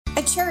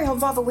Cherry Hill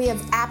Volvo, we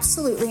have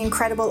absolutely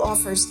incredible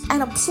offers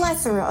and a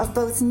plethora of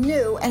both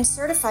new and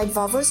certified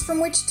Volvos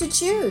from which to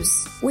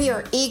choose. We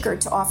are eager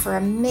to offer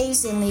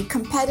amazingly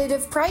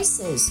competitive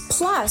prices,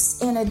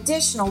 plus an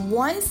additional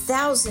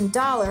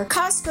 $1,000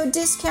 Costco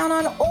discount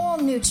on all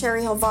new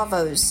Cherry Hill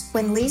Volvos.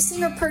 When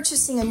leasing or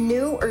purchasing a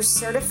new or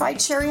certified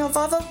Cherry Hill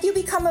Volvo, you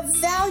become a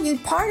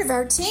valued part of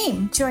our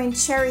team. Join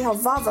Cherry Hill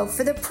Volvo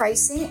for the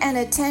pricing and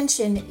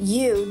attention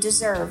you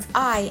deserve.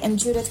 I am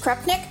Judith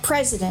Krupnick,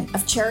 president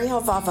of Cherry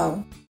Hill Volvo.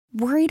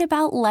 Worried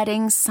about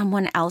letting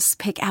someone else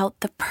pick out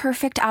the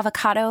perfect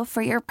avocado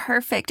for your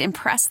perfect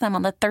impress them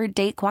on the third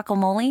date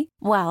guacamole?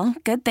 Well,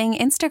 good thing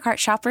Instacart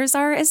shoppers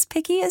are as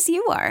picky as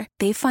you are.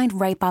 They find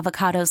ripe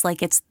avocados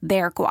like it's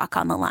their guac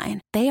on the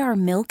line. They are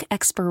milk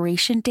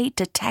expiration date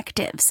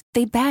detectives.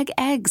 They bag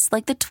eggs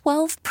like the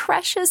 12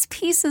 precious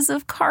pieces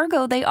of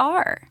cargo they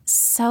are.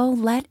 So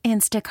let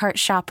Instacart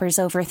shoppers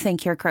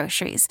overthink your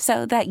groceries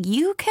so that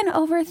you can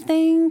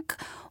overthink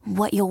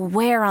what you'll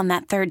wear on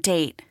that third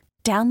date.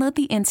 Download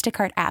the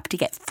Instacart app to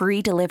get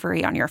free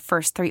delivery on your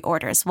first 3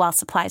 orders while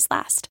supplies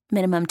last.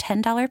 Minimum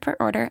 $10 per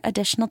order.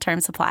 Additional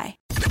terms apply.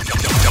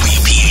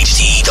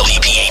 WPHT,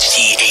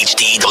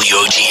 HD,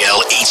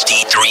 WOGL,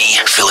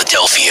 HD3,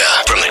 Philadelphia.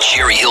 From the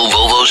Cherry Hill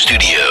Volvo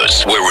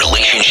Studios, where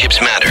relationships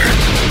matter.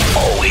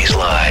 Always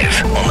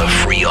live on the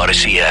free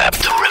Odyssey app.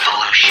 The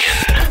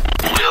revolution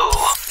will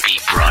be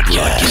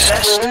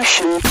broadcast.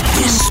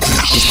 This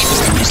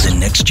is the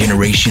next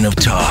generation of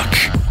talk.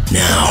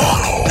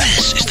 Now,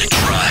 this is The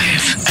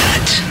Drive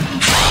at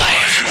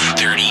 5.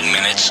 30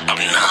 minutes of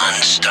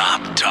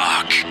non-stop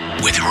talk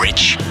with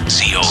Rich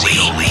Zeoli.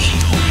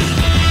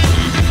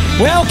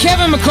 Well,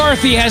 Kevin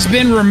McCarthy has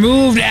been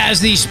removed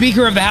as the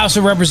Speaker of the House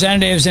of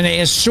Representatives in a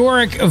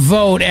historic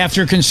vote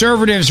after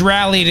conservatives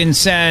rallied and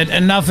said,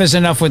 enough is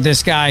enough with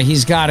this guy.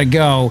 He's got to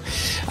go.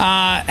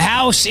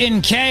 House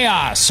in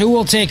chaos. Who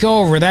will take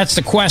over? That's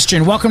the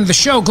question. Welcome to the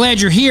show. Glad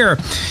you're here.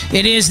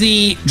 It is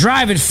the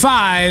Drive at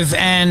 5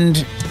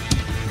 and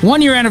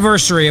 1 year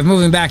anniversary of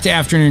moving back to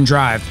afternoon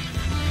drive.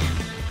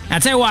 I'll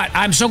tell you what,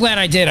 I'm so glad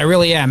I did. I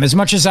really am. As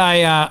much as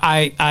I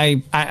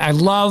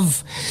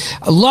love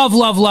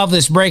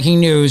this breaking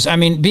news. I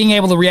mean, being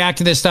able to react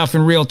to this stuff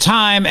in real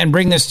time and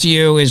bring this to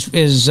you is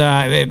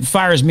it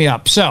fires me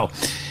up. So,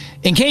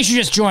 in case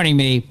you're just joining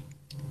me,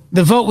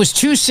 the vote was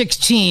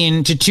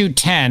 216 to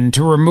 210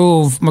 to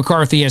remove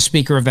McCarthy as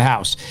Speaker of the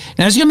House.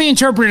 Now, it's going to be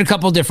interpreted a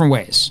couple of different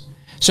ways.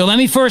 So let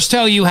me first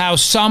tell you how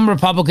some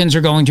Republicans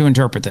are going to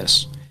interpret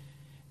this.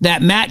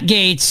 That Matt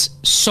Gaetz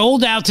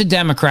sold out to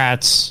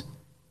Democrats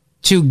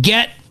to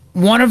get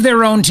one of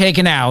their own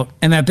taken out,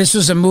 and that this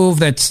was a move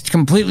that's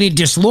completely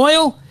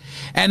disloyal,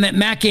 and that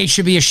Matt Gaetz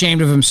should be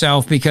ashamed of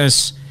himself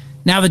because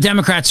now the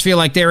Democrats feel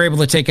like they're able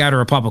to take out a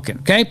Republican.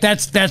 Okay?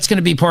 That's going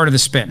to be part of the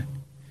spin.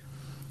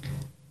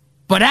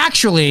 But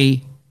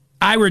actually,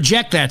 I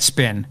reject that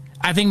spin.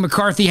 I think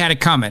McCarthy had it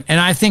coming. And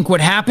I think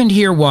what happened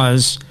here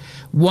was,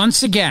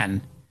 once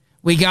again,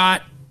 we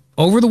got,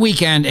 over the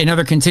weekend,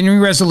 another continuing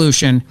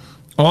resolution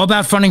all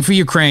about funding for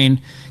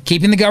Ukraine,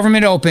 keeping the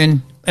government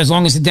open, as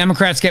long as the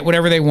Democrats get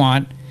whatever they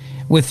want,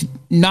 with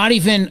not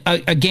even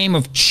a game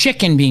of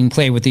chicken being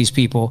played with these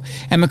people.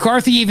 And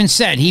McCarthy even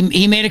said,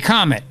 he made a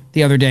comment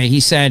the other day. He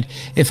said,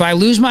 if I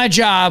lose my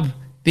job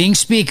being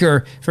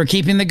Speaker for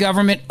keeping the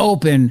government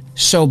open,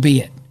 so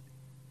be it.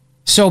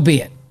 So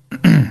be it.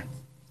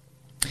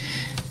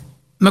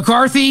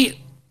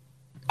 McCarthy,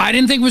 I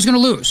didn't think was going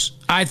to lose.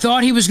 I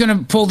thought he was going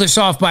to pull this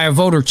off by a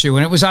vote or two,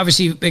 and it was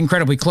obviously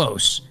incredibly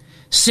close.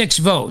 6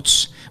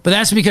 votes. But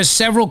that's because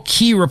several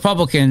key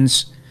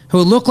Republicans who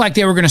looked like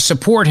they were going to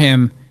support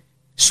him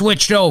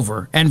switched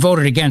over and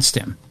voted against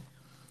him.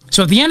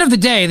 So at the end of the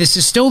day, this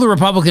is still the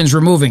Republicans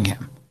removing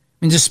him.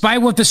 And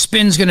despite what the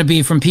spin's going to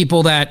be from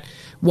people that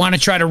want to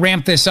try to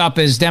ramp this up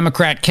as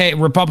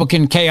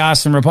Republican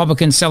chaos and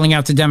Republicans selling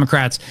out to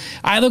Democrats,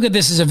 I look at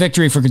this as a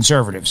victory for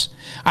conservatives.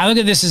 I look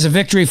at this as a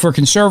victory for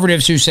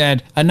conservatives who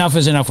said, enough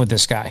is enough with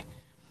this guy.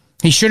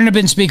 He shouldn't have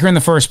been Speaker in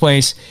the first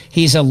place.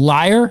 He's a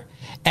liar.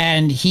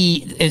 And he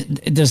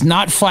does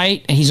not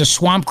fight. He's a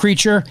swamp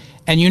creature.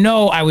 And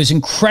I was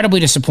incredibly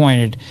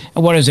disappointed.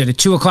 What is it, at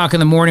 2 o'clock in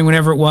the morning,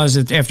 whenever it was,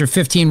 after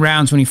 15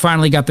 rounds, when he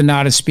finally got the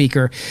nod as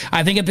Speaker.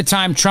 I think at the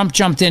time, Trump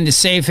jumped in to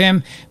save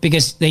him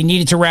because they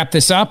needed to wrap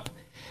this up.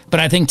 But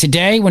I think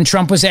today, when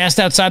Trump was asked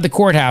outside the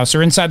courthouse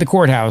or inside the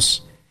courthouse,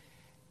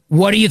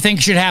 what do you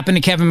think should happen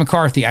to Kevin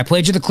McCarthy? I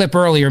played you the clip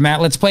earlier, Matt.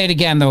 Let's play it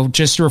again, though,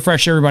 just to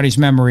refresh everybody's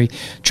memory.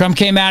 Trump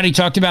came out. He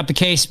talked about the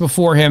case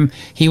before him.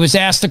 He was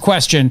asked the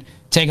question.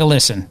 Take a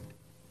listen.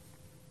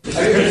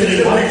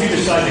 President, why did you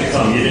decide to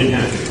come? You didn't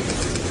have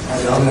to.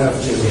 I don't have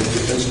to,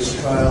 because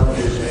this trial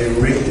is a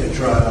rigged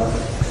trial.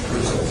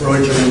 It's a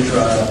fraudulent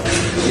trial.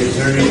 The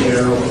Attorney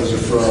General was a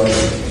fraud,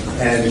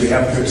 and we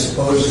have to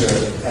expose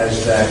her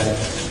as that.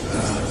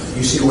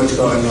 You see what's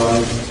going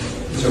on?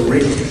 It's a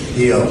rigged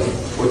deal.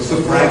 What's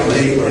the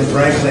frankly,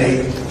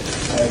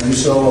 you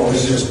saw what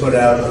was just put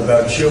out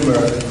about Schumer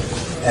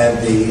and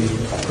the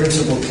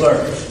principal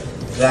clerk.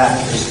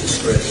 That is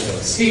disgraceful.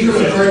 Speaker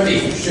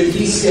McCarthy, should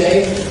he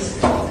stay?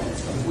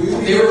 We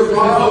They were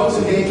brought up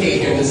to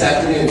vacate him this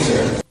afternoon,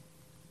 sir.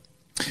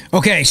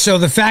 Okay, so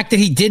the fact that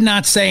he did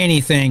not say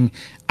anything,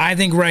 I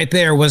think right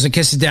there was a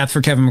kiss of death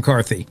for Kevin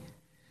McCarthy.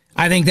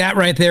 I think that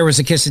right there was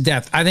a kiss of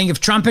death. I think if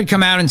Trump had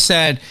come out and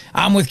said,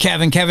 I'm with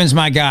Kevin, Kevin's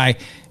my guy,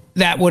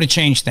 that would have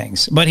changed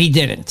things. But he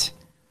didn't.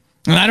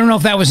 And I don't know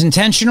if that was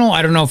intentional.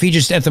 I don't know if he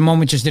just at the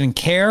moment just didn't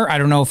care. I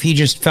don't know if he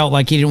just felt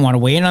like he didn't want to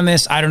weigh in on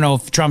this. I don't know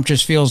if Trump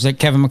just feels that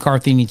Kevin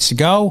McCarthy needs to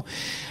go.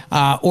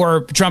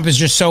 Or Trump is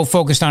just so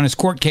focused on his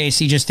court case,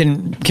 he just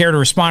didn't care to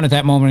respond at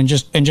that moment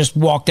and just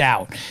walked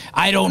out.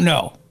 I don't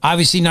know.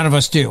 Obviously, none of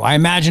us do. I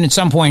imagine at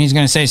some point he's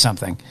going to say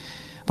something.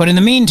 But in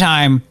the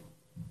meantime,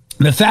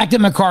 the fact that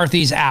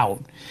McCarthy's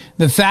out,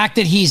 the fact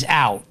that he's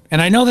out,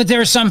 and I know that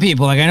there are some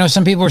people, like I know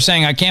some people are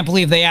saying, I can't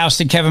believe they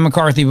ousted Kevin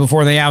McCarthy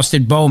before they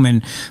ousted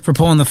Bowman for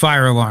pulling the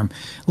fire alarm.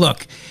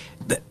 Look,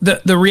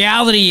 the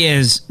reality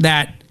is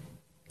that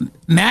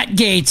Matt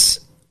Gaetz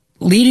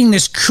leading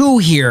this coup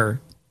here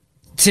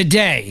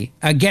today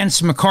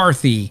against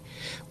McCarthy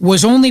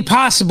was only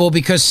possible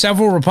because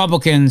several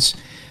Republicans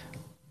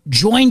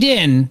joined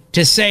in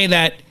to say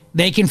that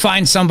they can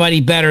find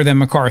somebody better than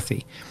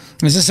McCarthy.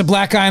 Is this a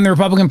black guy in the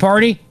Republican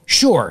Party?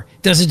 Sure.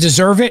 Does it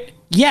deserve it?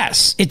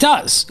 Yes, it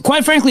does.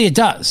 Quite frankly, it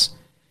does.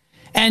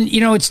 And, you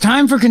know, it's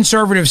time for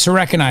conservatives to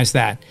recognize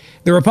that.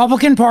 The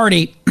Republican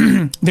Party,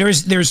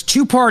 there's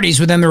two parties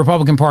within the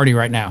Republican Party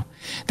right now.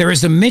 There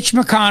is the Mitch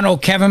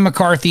McConnell, Kevin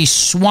McCarthy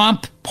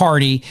swamp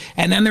party,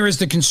 and then there is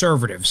the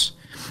conservatives.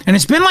 And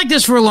it's been like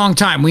this for a long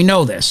time. We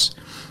know this.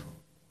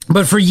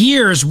 But for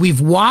years,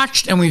 we've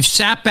watched and we've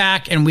sat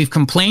back and we've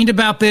complained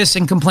about this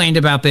and complained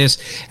about this.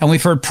 And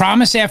we've heard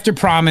promise after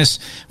promise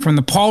from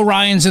the Paul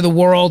Ryans of the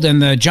world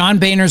and the John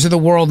Boehners of the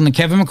world and the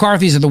Kevin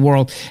McCarthys of the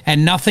world,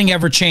 and nothing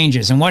ever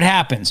changes. And what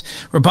happens?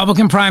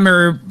 Republican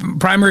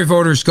primary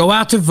voters go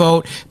out to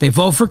vote. They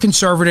vote for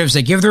conservatives.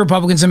 They give the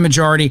Republicans a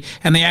majority,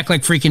 and they act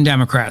like freaking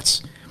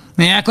Democrats.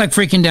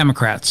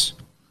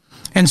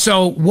 And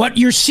so what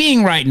you're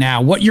seeing right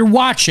now, what you're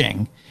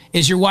watching,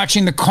 is you're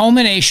watching the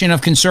culmination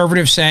of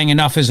conservatives saying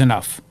enough is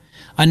enough.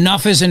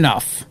 Enough is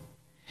enough.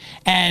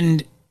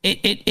 And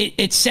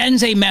it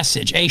sends a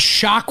message, a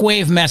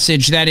shockwave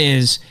message that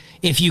is,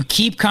 if you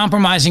keep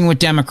compromising with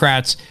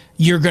Democrats,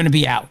 you're going to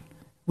be out.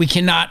 We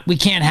can't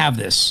have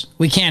this.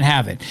 We can't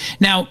have it.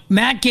 Now,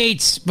 Matt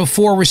Gaetz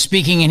before was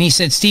speaking and he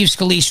said Steve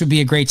Scalise would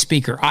be a great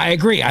speaker. I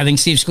agree. I think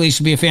Steve Scalise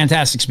would be a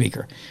fantastic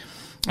speaker.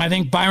 I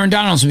think Byron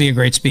Donalds would be a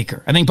great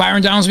speaker. I think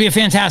Byron Donalds would be a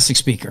fantastic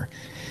speaker.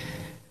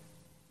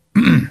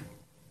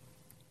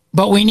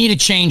 But we need a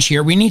change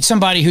here. We need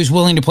somebody who's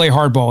willing to play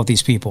hardball with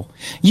these people.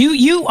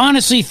 You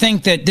honestly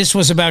think that this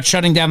was about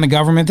shutting down the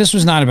government? This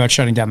was not about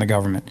shutting down the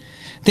government.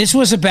 This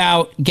was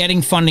about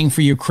getting funding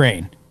for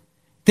Ukraine.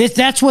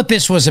 That's what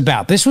this was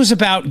about. This was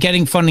about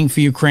getting funding for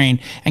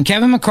Ukraine. And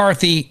Kevin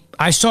McCarthy,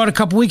 I saw it a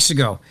couple weeks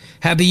ago,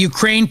 had the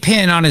Ukraine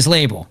pin on his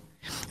label.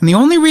 And the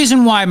only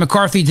reason why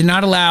McCarthy did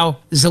not allow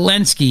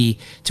Zelensky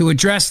to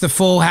address the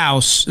full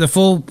House, the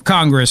full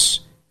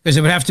Congress, because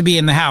it would have to be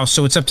in the House,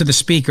 so it's up to the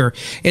Speaker,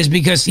 is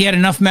because he had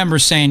enough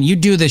members saying, you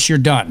do this, you're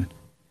done.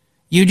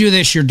 You do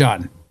this, you're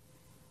done.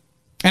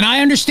 And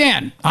I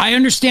understand.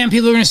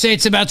 People are going to say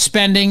it's about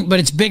spending, but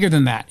it's bigger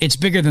than that. It's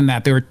bigger than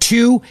that. There are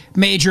two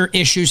major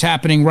issues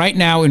happening right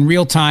now in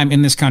real time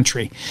in this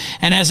country.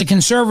 And as a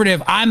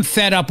conservative, I'm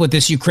fed up with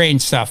this Ukraine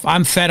stuff.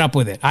 I'm fed up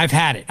with it. I've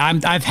had it.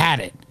 I've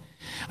had it.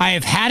 I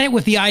have had it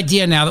with the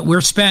idea now that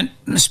we're spending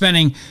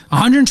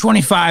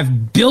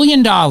 $125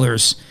 billion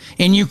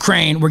in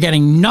Ukraine. We're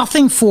getting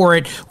nothing for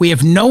it. We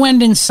have no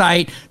end in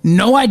sight,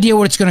 no idea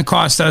what it's going to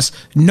cost us,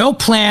 no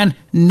plan,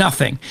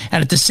 nothing.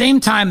 And at the same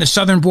time, the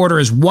southern border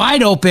is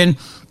wide open,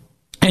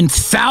 and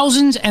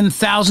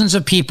thousands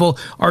of people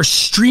are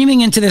streaming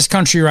into this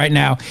country right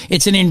now.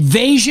 It's an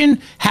invasion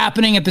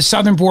happening at the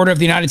southern border of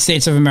the United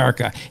States of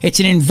America. It's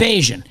an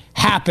invasion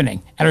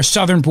happening at our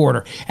southern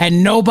border,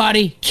 and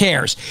nobody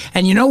cares.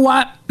 And you know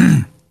what?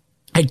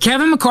 And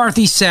Kevin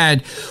McCarthy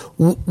said,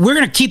 we're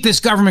going to keep this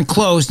government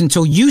closed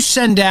until you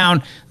send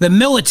down the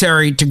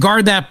military to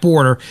guard that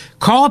border,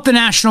 call up the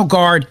National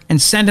Guard,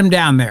 and send them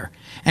down there.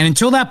 And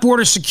until that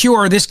border's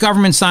secure, this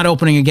government's not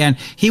opening again.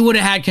 He would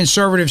have had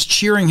conservatives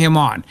cheering him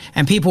on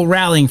and people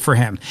rallying for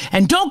him.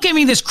 And don't give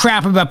me this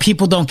crap about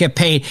people don't get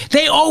paid.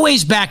 They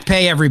always back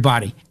pay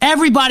everybody.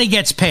 Everybody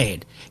gets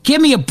paid.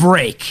 Give me a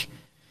break.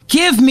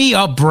 Give me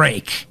a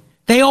break.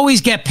 They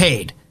always get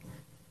paid.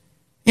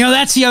 You know,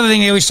 that's the other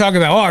thing they always talk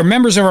about. Oh, our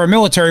members of our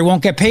military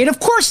won't get paid. Of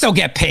course they'll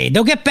get paid.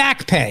 They'll get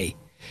back pay.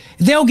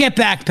 They'll get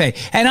back pay.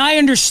 And I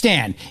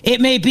understand it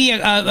may be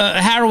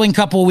a harrowing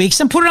couple of weeks,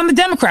 and put it on the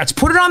Democrats.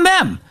 Put it on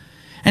them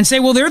and say,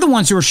 well, they're the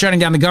ones who are shutting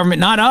down the government,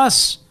 not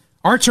us.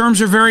 Our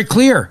terms are very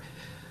clear.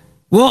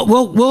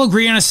 We'll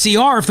agree on a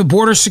CR if the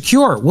border's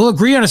secure. We'll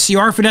agree on a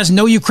CR if it has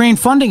no Ukraine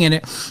funding in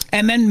it,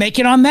 and then make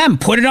it on them.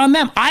 Put it on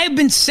them. I have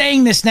been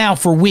saying this now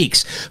for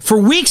weeks. For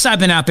weeks I've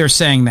been out there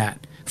saying that.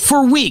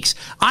 For weeks.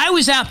 I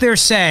was out there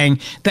saying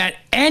that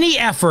any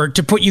effort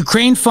to put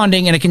Ukraine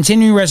funding in a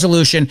continuing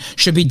resolution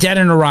should be dead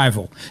on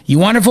arrival. You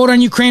want to vote on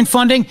Ukraine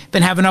funding?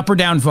 Then have an up or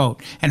down vote.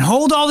 And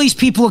hold all these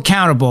people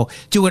accountable.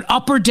 Do an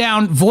up or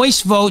down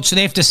voice vote so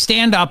they have to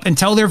stand up and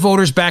tell their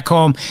voters back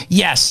home,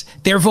 yes,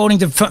 they're voting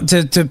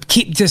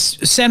to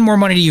send more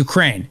money to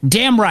Ukraine.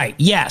 Damn right,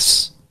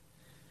 yes.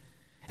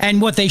 And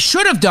what they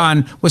should have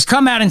done was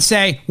come out and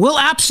say, we'll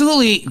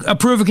absolutely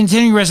approve a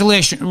continuing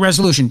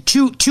resolution.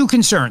 Two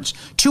concerns,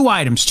 2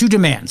 items, 2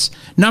 demands.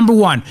 Number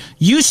 1,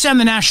 you send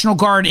the National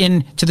Guard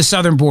in to the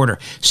southern border.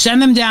 Send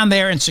them down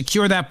there and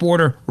secure that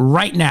border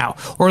right now.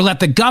 Or let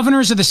the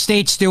governors of the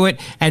states do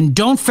it and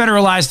don't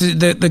federalize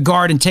the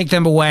Guard and take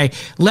them away.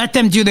 Let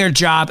them do their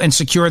job and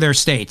secure their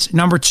states.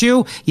 Number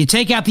 2, you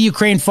take out the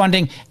Ukraine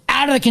funding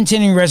out of the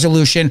continuing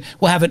resolution.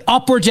 We'll have an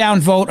up or down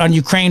vote on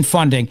Ukraine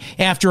funding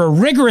after a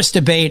rigorous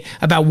debate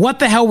about what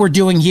the hell we're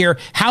doing here,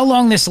 how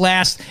long this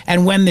lasts,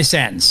 and when this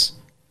ends.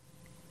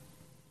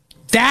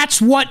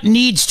 That's what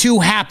needs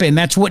to happen.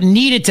 That's what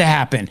needed to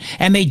happen.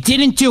 And they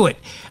didn't do it.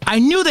 I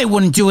knew they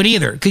wouldn't do it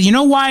either. Because you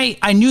know why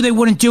I knew they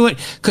wouldn't do it?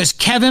 Because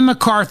Kevin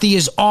McCarthy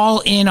is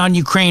all in on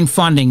Ukraine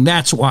funding.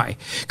 That's why.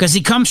 Because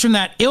he comes from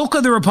that ilk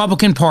of the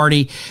Republican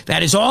Party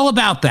that is all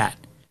about that.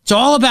 It's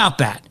all about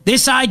that.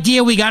 This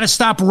idea we got to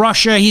stop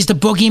Russia. He's the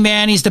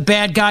boogeyman. He's the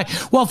bad guy.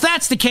 Well, if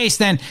that's the case,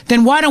 then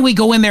why don't we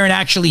go in there and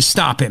actually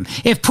stop him?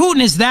 If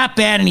Putin is that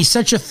bad and he's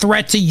such a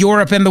threat to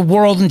Europe and the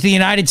world and to the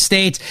United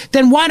States,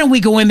 then why don't we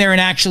go in there and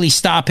actually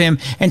stop him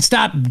and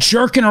stop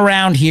jerking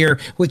around here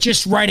with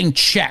just writing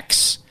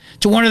checks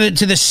to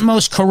the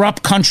most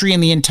corrupt country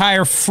in the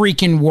entire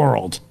freaking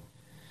world?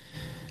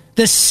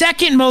 The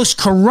second most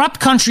corrupt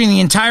country in the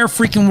entire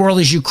freaking world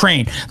is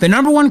Ukraine. The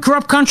number 1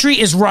 corrupt country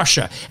is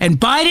Russia. And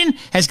Biden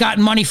has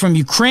gotten money from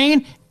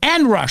Ukraine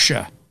and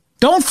Russia.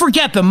 Don't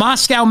forget the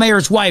Moscow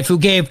mayor's wife who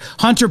gave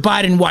Hunter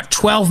Biden,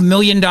 $12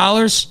 million?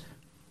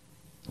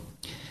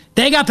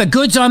 They got the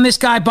goods on this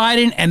guy,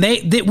 Biden, and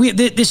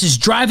this is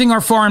driving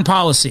our foreign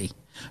policy.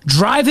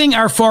 Driving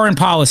our foreign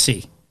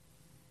policy.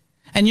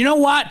 And you know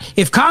what?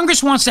 If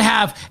Congress wants to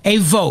have a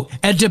vote,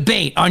 a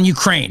debate on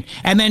Ukraine,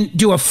 and then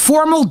do a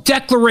formal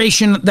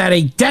declaration that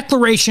a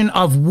declaration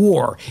of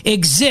war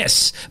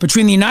exists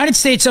between the United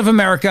States of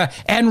America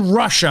and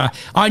Russia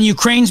on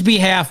Ukraine's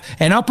behalf,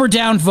 an up or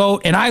down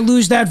vote, and I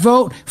lose that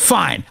vote,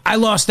 fine, I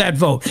lost that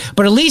vote.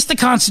 But at least the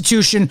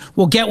Constitution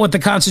will get what the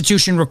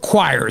Constitution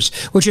requires,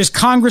 which is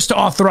Congress to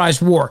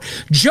authorize war.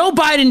 Joe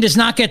Biden does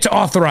not get to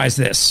authorize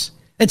this.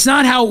 It's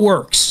not how it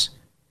works.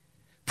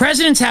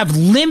 Presidents have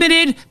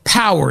limited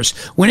powers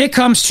when it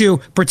comes to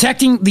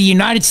protecting the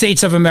United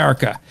States of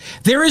America.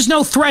 There is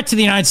no threat to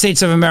the United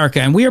States of America,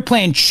 and we are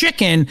playing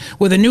chicken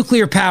with a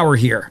nuclear power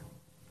here.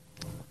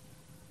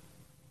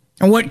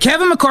 And what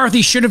Kevin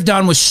McCarthy should have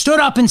done was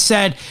stood up and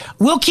said,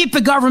 we'll keep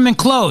the government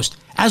closed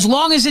as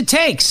long as it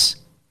takes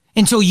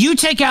until you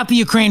take out the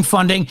Ukraine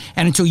funding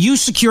and until you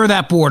secure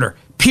that border,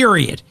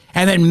 period.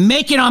 And then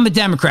make it on the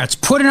Democrats.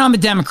 Put it on the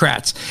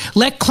Democrats.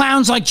 Let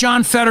clowns like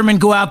John Fetterman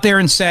go out there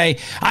and say,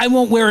 I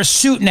won't wear a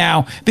suit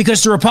now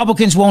because the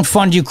Republicans won't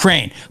fund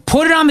Ukraine.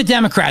 Put it on the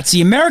Democrats.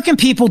 The American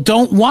people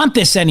don't want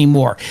this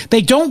anymore.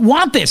 They don't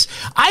want this.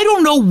 I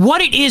don't know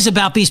what it is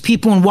about these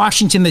people in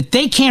Washington that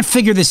they can't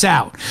figure this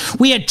out.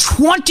 We had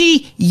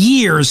 20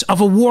 years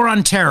of a war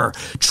on terror.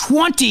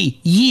 20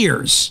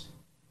 years.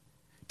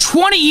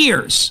 20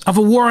 years of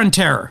a war on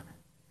terror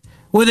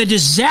with a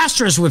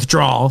disastrous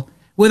withdrawal,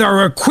 with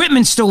our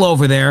equipment still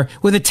over there,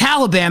 with the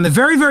Taliban, the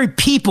very, very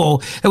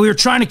people that we were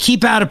trying to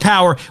keep out of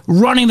power,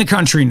 running the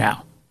country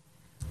now.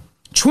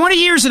 20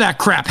 years of that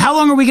crap. How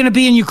long are we going to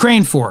be in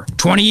Ukraine for?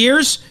 20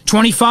 years?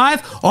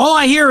 25? All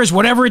I hear is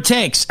whatever it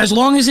takes, as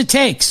long as it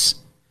takes.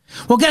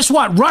 Well, guess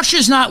what?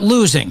 Russia's not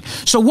losing.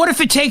 So what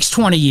if it takes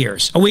 20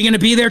 years? Are we going to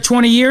be there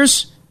 20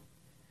 years?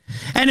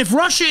 And if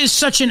Russia is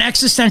such an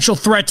existential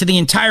threat to the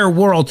entire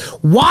world,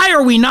 why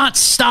are we not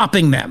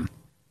stopping them?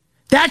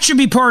 That should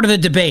be part of the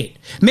debate.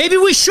 Maybe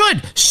we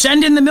should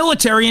send in the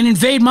military and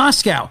invade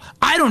Moscow.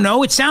 I don't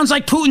know. It sounds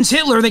like Putin's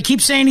Hitler. They keep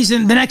saying he's the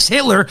next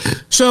Hitler.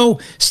 So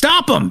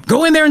stop him.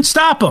 Go in there and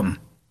stop him.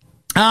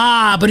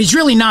 But he's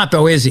really not,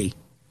 though, is he?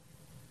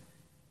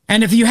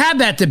 And if you had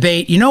that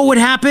debate, you know what would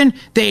happen?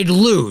 They'd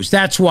lose.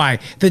 That's why.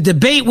 The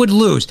debate would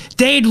lose.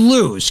 They'd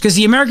lose because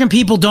the American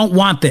people don't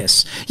want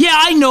this. Yeah,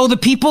 I know the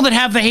people that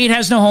have the hate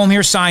has no home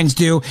here signs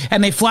do,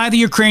 and they fly the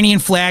Ukrainian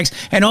flags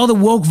and all the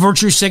woke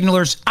virtue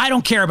signalers. I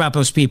don't care about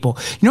those people.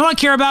 You know what I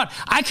care about?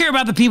 I care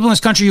about the people in this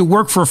country who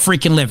work for a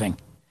freaking living.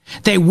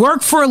 They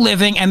work for a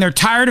living, and they're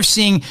tired of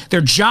seeing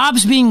their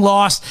jobs being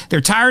lost. They're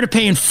tired of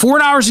paying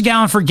 $4 a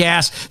gallon for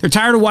gas. They're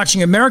tired of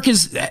watching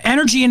America's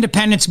energy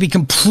independence be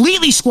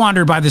completely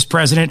squandered by this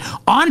president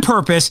on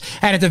purpose.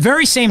 And at the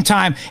very same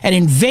time, an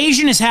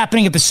invasion is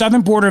happening at the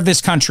southern border of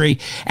this country.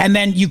 And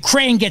then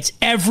Ukraine gets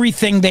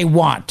everything they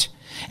want.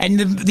 And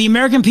the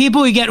American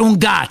people, you get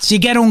ungats. You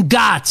get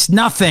ungats.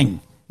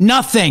 Nothing.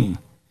 Nothing.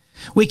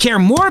 We care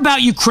more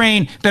about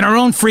Ukraine than our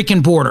own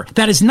freaking border.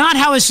 That is not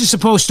how this is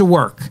supposed to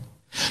work.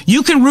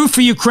 You can root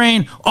for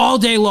Ukraine all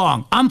day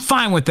long. I'm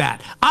fine with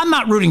that. I'm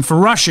not rooting for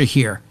Russia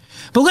here.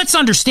 But let's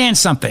understand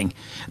something.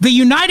 The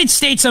United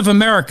States of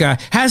America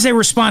has a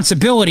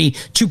responsibility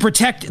to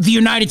protect the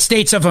United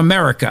States of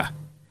America.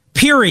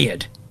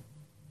 Period.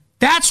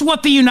 That's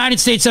what the United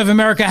States of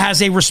America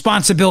has a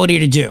responsibility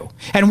to do.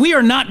 And we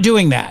are not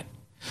doing that.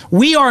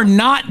 We are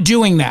not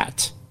doing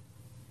that.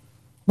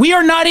 We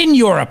are not in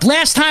Europe.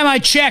 Last time I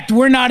checked,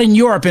 we're not in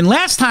Europe. And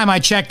last time I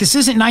checked, this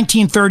isn't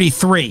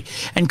 1933.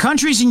 And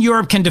countries in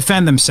Europe can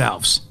defend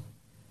themselves.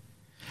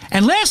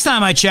 And last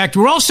time I checked,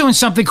 we're also in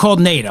something called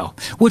NATO,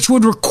 which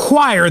would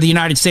require the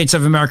United States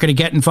of America to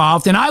get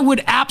involved. And I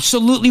would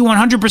absolutely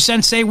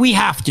 100% say we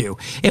have to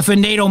if a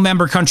NATO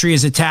member country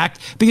is attacked,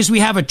 because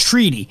we have a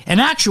treaty, an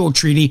actual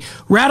treaty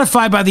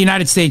ratified by the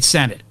United States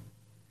Senate,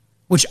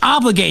 which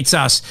obligates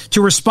us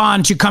to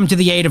respond to come to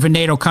the aid of a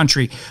NATO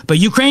country. But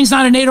Ukraine's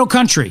not a NATO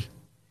country.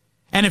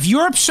 And if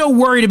Europe's so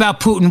worried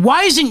about Putin,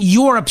 why isn't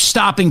Europe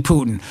stopping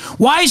Putin?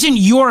 Why isn't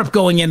Europe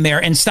going in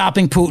there and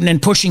stopping Putin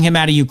and pushing him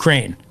out of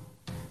Ukraine?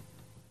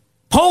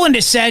 Poland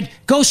has said,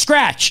 go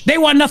scratch. They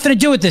want nothing to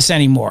do with this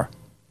anymore.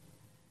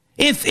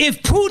 If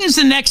Putin's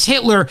the next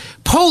Hitler,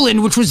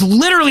 Poland, which was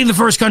literally the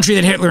first country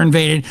that Hitler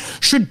invaded,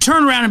 should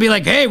turn around and be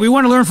like, hey, we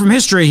want to learn from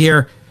history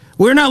here.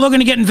 We're not looking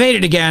to get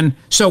invaded again,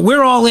 so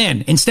we're all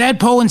in. Instead,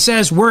 Poland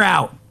says, we're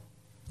out.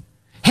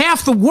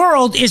 Half the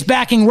world is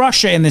backing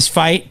Russia in this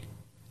fight.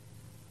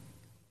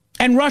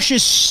 And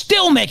Russia's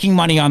still making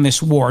money on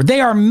this war.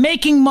 They are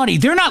making money.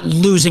 They're not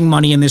losing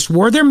money in this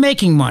war. They're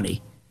making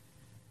money.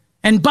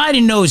 And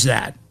Biden knows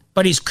that,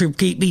 but he's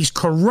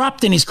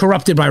corrupt, and he's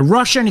corrupted by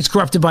Russia, and he's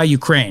corrupted by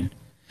Ukraine.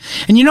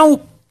 And you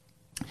know,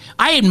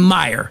 I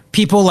admire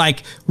people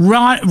like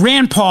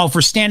Rand Paul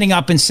for standing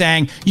up and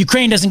saying,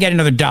 Ukraine doesn't get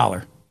another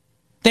dollar.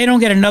 They don't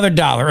get another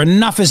dollar.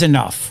 Enough is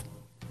enough.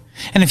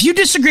 And if you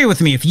disagree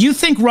with me, if you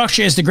think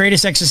Russia is the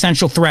greatest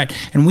existential threat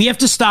and we have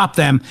to stop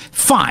them,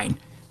 fine.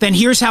 Then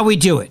here's how we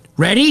do it.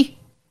 Ready?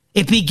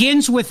 It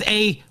begins with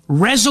a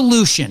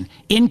resolution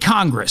in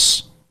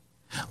Congress.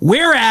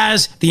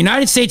 Whereas the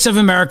United States of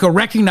America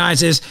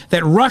recognizes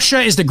that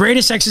Russia is the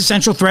greatest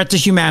existential threat to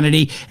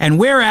humanity, and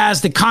whereas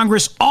the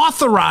Congress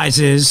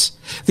authorizes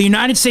the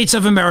United States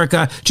of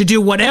America to do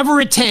whatever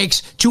it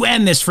takes to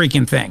end this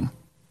freaking thing.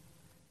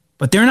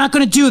 But they're not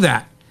going to do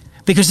that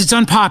because it's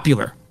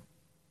unpopular.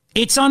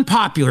 It's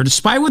unpopular.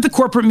 Despite what the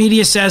corporate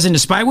media says, and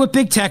despite what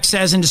big tech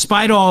says, and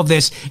despite all of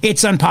this,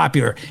 it's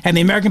unpopular. And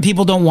the American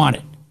people don't want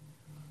it.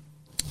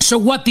 So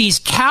what these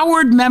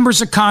coward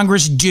members of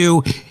Congress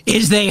do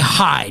is they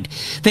hide.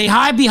 They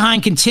hide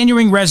behind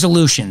continuing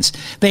resolutions.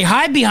 They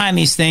hide behind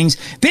these things.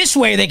 This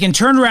way they can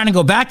turn around and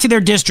go back to their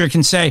district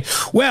and say,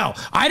 well,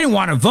 I didn't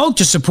want to vote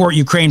to support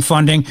Ukraine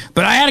funding,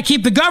 but I had to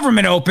keep the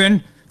government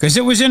open because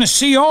it was in a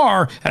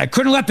CR and I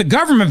couldn't let the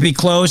government be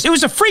closed. It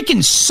was a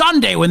freaking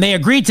Sunday when they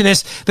agreed to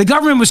this. The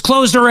government was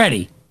closed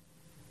already.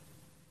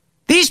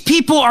 These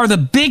people are the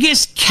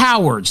biggest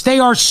cowards. They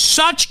are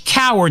such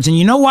cowards. And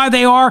you know why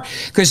they are?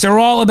 Because they're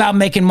all about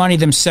making money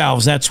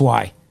themselves. That's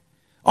why.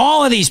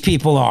 All of these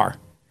people are.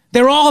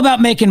 They're all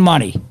about making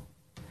money.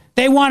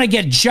 They want to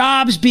get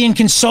jobs being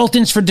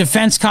consultants for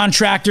defense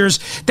contractors.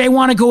 They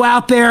want to go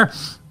out there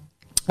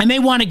and they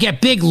want to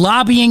get big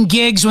lobbying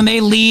gigs when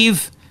they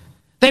leave.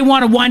 They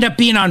want to wind up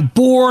being on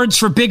boards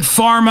for big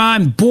pharma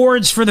and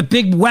boards for the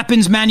big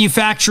weapons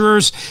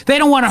manufacturers. They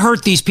don't want to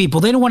hurt these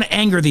people. They don't want to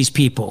anger these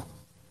people.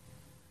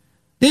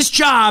 This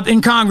job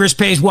in Congress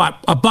pays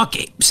what?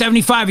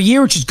 $1.75 a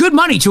year, which is good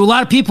money to a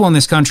lot of people in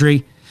this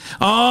country.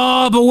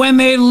 Oh, but when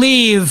they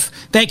leave,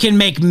 they can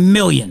make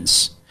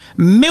millions.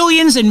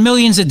 Millions and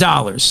millions of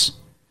dollars.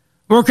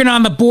 Working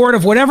on the board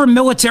of whatever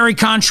military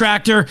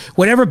contractor,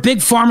 whatever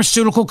big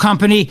pharmaceutical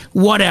company,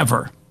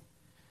 whatever.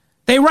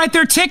 They write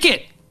their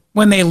ticket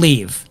when they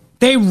leave.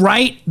 They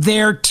write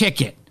their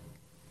ticket.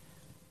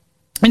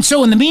 And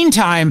so in the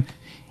meantime,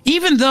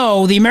 even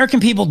though the American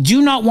people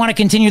do not want to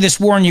continue this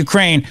war in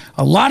Ukraine,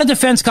 a lot of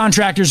defense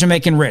contractors are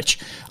making rich.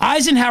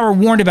 Eisenhower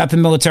warned about the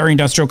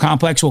military-industrial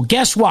complex. Well,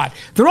 guess what?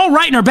 They're all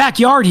right in our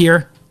backyard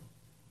here.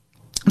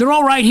 They're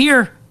all right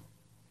here,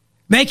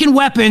 making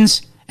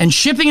weapons and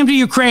shipping them to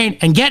Ukraine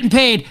and getting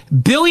paid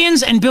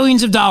billions and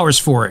billions of dollars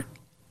for it.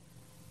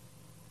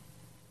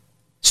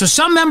 So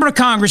some member of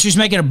Congress who's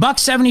making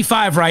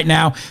 $1.75 right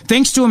now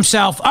thinks to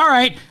himself, all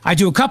right, I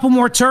do a couple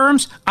more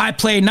terms, I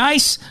play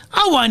nice,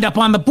 I'll wind up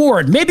on the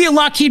board, maybe a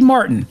Lockheed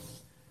Martin.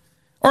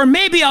 Or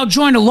maybe I'll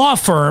join a law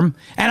firm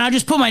and I'll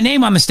just put my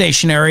name on the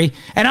stationery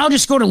and I'll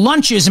just go to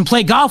lunches and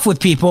play golf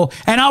with people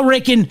and I'll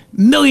rake in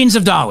millions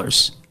of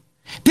dollars.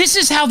 This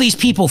is how these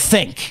people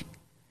think.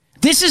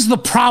 This is the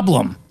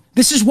problem.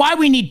 This is why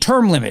we need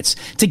term limits,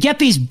 to get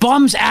these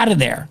bums out of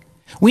there.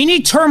 We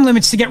need term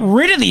limits to get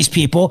rid of these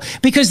people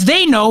because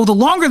they know the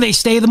longer they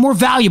stay, the more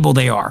valuable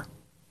they are.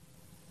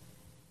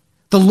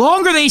 The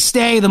longer they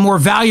stay, the more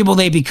valuable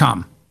they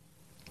become.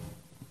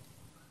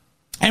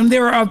 And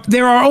there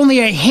are only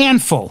a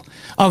handful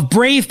of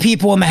brave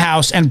people in the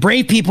House and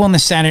brave people in the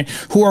Senate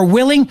who are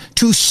willing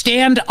to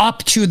stand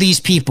up to these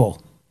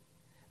people.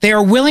 They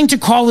are willing to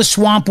call the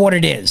swamp what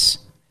it is.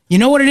 You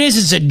know what it is?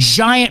 It's a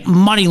giant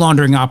money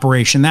laundering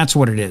operation. That's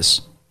what it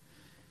is.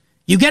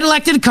 You get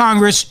elected to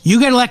Congress, you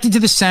get elected to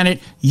the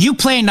Senate, you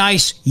play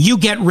nice, you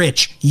get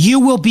rich. You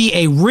will be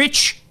a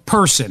rich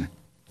person.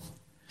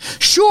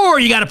 Sure,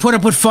 you got to put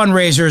up with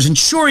fundraisers, and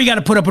sure, you got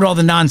to put up with all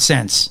the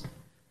nonsense.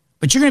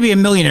 But you're going to be a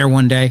millionaire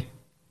one day.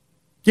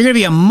 You're going to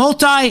be a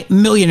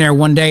multi-millionaire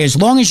one day as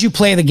long as you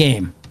play the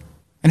game.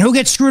 And who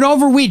gets screwed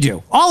over? We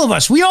do. All of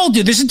us. We all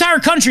do. This entire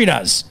country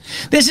does.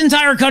 This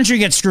entire country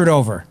gets screwed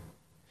over.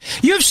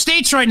 You have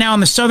states right now on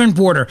the southern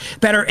border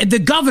that are the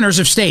governors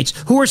of states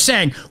who are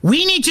saying,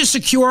 we need to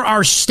secure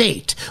our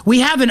state.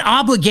 We have an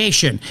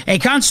obligation, a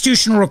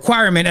constitutional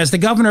requirement as the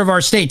governor of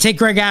our state. Take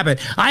Greg Abbott.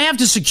 I have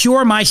to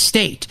secure my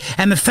state.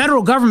 And the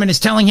federal government is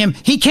telling him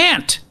he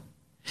can't.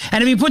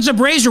 And if he puts up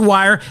razor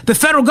wire, the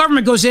federal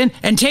government goes in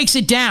and takes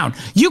it down.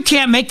 You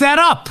can't make that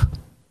up.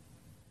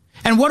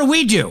 And what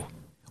do?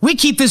 We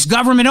keep this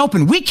government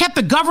open. We kept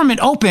the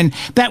government open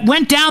that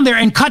went down there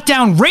and cut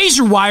down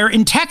razor wire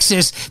in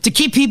Texas to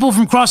keep people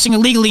from crossing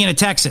illegally into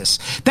Texas.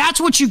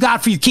 That's what you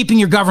got for you keeping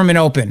your government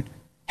open.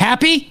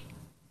 Happy?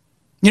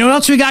 You know what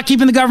else we got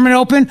keeping the government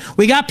open?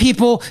 We got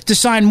people to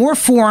sign more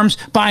forms,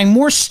 buying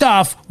more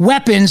stuff,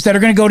 weapons that are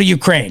going to go to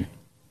Ukraine.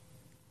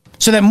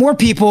 So that more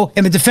people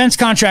in the defense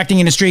contracting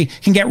industry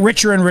can get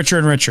richer and richer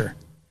and richer.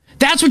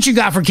 That's what you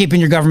got for keeping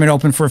your government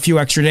open for a few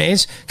extra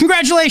days.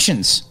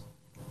 Congratulations.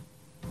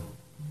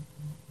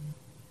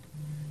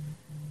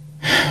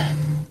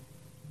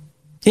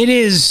 It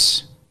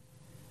is,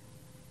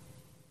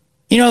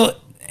 you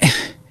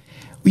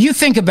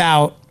think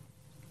about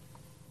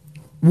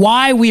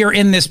why we are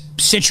in this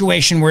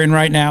situation we're in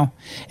right now.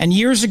 And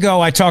years ago,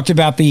 I talked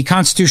about the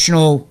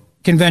Constitutional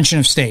Convention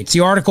of States,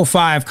 the Article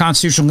 5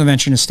 Constitutional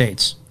Convention of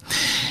States.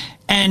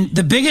 And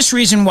the biggest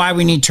reason why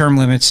we need term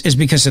limits is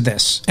because of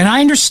this. And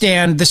I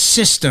understand the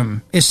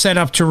system is set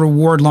up to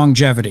reward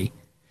longevity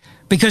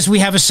because we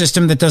have a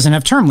system that doesn't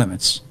have term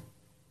limits.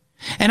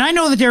 And I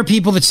know that there are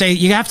people that say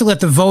you have to let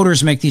the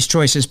voters make these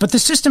choices, but the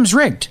system's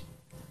rigged.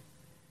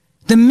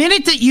 The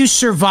minute that you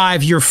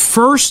survive your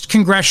first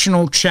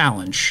congressional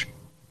challenge,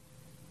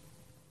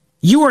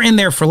 you are in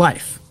there for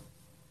life.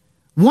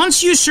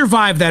 Once you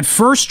survive that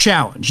first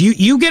challenge,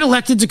 you get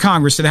elected to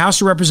Congress, to the House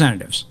of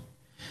Representatives.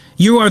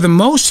 You are the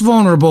most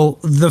vulnerable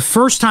the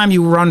first time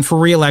you run for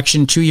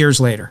re-election 2 years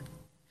later.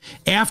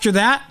 After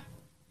that,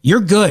 you're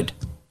good.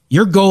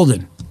 You're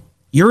golden.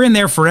 You're in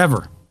there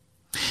forever.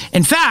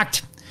 In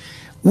fact,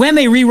 when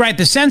they rewrite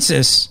the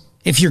census,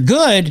 if you're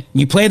good,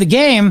 you play the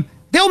game,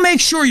 they'll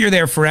make sure you're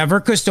there forever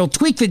because they'll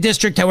tweak the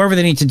district however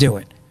they need to do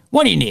it.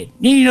 What do you need?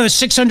 You need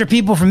 600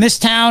 people from this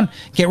town,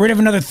 get rid of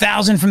another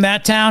 1,000 from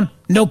that town?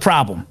 No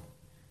problem.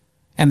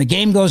 And the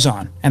game goes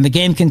on, and the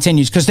game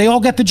continues because they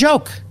all get the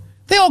joke.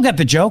 They all get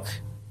the joke.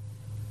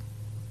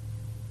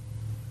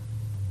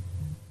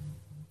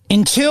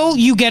 Until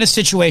you get a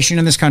situation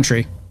in this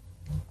country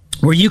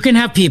where you can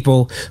have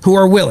people who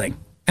are willing,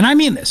 and I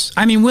mean this,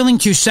 willing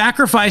to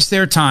sacrifice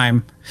their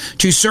time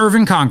to serve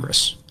in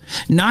Congress,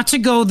 not to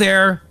go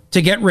there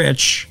to get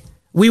rich,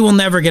 we will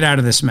never get out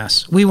of this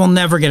mess. We will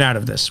never get out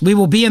of this. We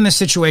will be in this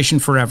situation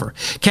forever.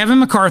 Kevin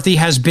McCarthy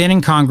has been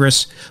in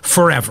Congress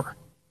forever,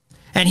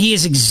 and he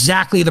is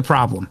exactly the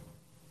problem.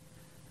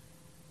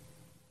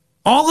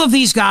 All of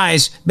these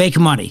guys make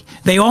money.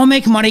 They all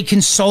make money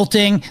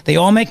consulting. They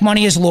all make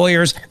money as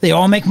lawyers. They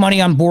all make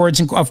money on boards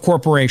of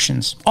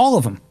corporations. All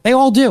of them. They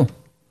all do.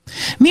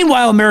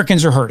 Meanwhile,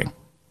 Americans are hurting.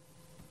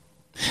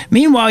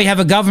 Meanwhile, you have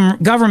a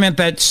government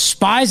that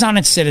spies on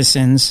its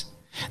citizens,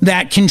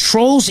 that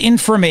controls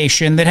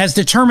information, that has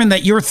determined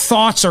that your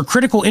thoughts are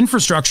critical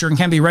infrastructure and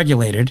can be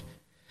regulated,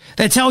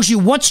 that tells you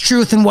what's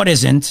truth and what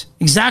isn't,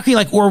 exactly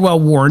like Orwell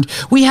warned.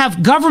 We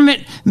have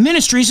government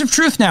ministries of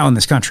truth now in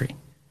this country,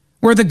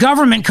 where the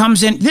government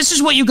comes in. This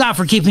is what you got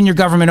for keeping your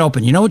government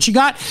open. You know what you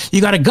got? You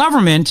got a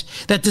government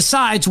that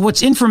decides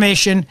what's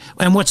information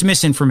and what's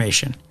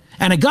misinformation.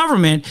 And a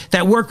government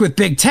that worked with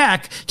big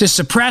tech to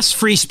suppress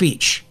free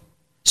speech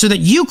so that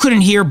you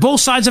couldn't hear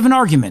both sides of an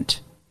argument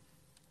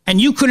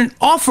and you couldn't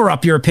offer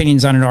up your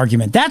opinions on an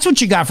argument. That's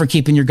what you got for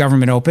keeping your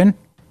government open.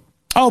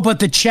 Oh, but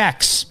the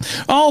checks.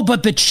 Oh,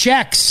 but the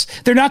checks.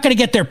 They're not going to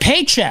get their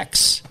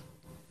paychecks.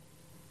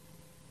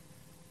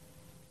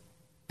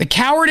 The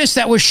cowardice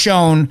that was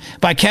shown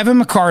by Kevin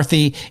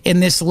McCarthy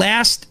in this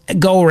last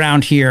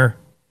go-around here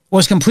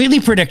was completely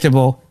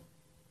predictable,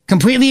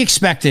 completely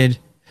expected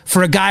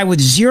for a guy with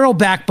zero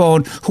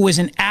backbone who is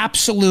an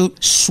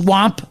absolute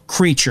swamp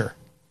creature,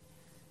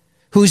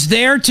 who's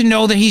there to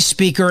know that he's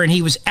speaker, and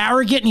he was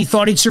arrogant and he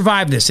thought he'd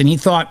survive this. And he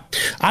thought,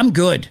 I'm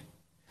good.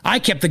 I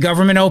kept the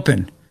government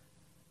open.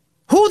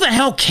 Who the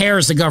hell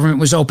cares the government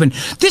was open?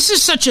 This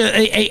is such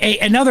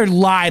another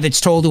lie that's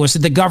told to us that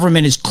the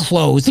government is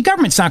closed. The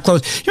government's not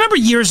closed. You remember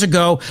years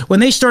ago when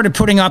they started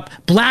putting up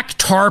black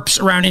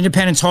tarps around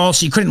Independence Hall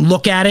so you couldn't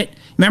look at it?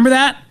 Remember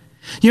that?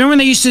 You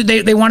remember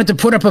when they wanted to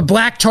put up a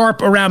black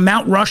tarp around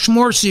Mount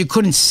Rushmore so you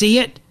couldn't see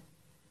it?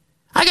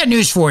 I got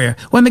news for you.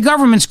 When the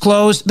government's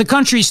closed, the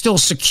country's still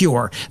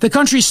secure. The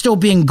country's still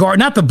being guarded.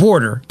 Not the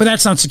border, but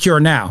that's not secure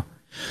now.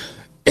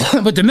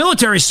 but the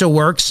military still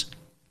works.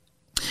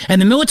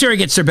 And the military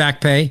gets their back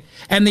pay,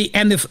 and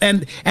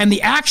the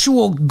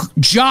actual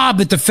job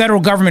that the federal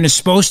government is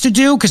supposed to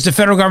do, because the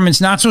federal government's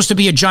not supposed to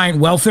be a giant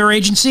welfare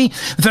agency.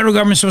 The federal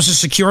government's supposed to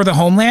secure the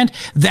homeland.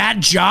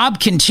 That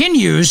job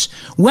continues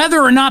whether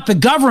or not the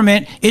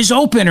government is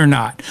open or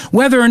not,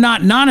 whether or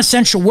not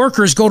non-essential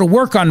workers go to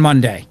work on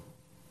Monday.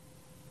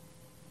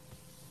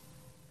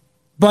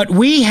 But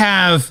we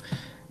have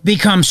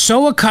become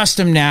so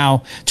accustomed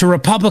now to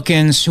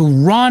Republicans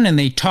who run and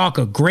they talk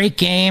a great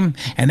game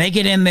and they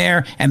get in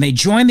there and they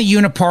join the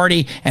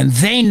uniparty and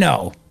they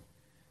know,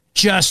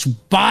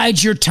 just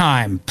bide your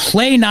time,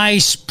 play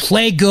nice,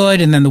 play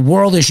good, and then the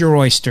world is your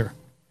oyster.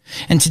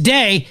 And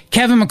today,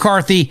 Kevin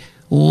McCarthy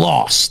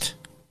lost.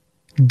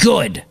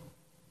 Good.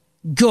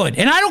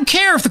 And I don't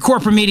care if the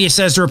corporate media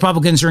says the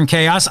Republicans are in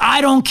chaos.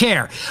 I don't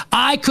care.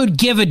 I could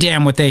give a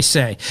damn what they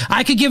say.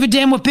 I could give a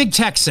damn what big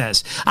tech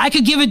says. I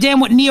could give a damn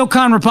what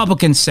neocon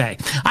Republicans say.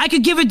 I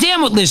could give a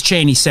damn what Liz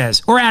Cheney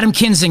says, or Adam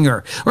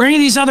Kinzinger, or any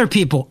of these other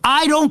people.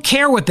 I don't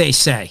care what they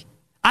say.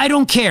 I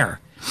don't care.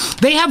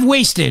 They have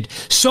wasted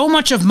so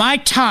much of my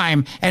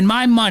time and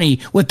my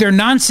money with their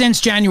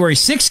nonsense January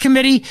 6th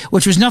committee,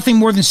 which was nothing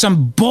more than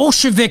some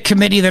Bolshevik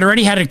committee that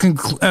already had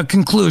a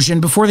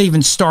conclusion before they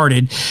even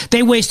started.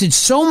 They wasted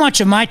so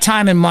much of my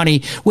time and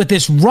money with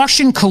this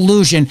Russian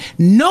collusion.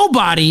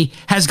 Nobody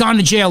has gone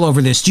to jail over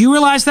this. Do you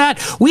realize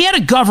that? We had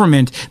a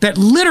government that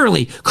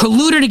literally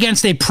colluded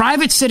against a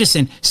private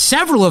citizen,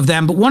 several of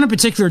them, but one in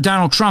particular,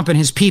 Donald Trump and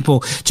his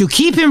people, to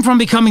keep him from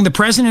becoming the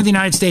president of the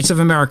United States of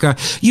America,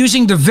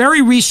 using the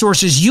very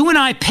resources you and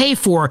I pay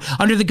for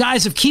under the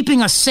guise of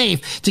keeping us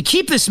safe to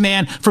keep this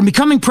man from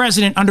becoming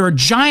president under a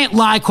giant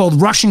lie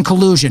called Russian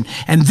collusion.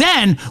 And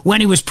then when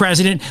he was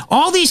president,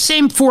 all these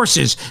same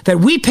forces that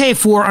we pay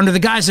for under the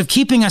guise of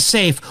keeping us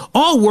safe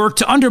all work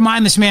to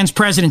undermine this man's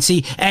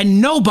presidency,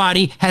 and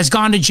nobody has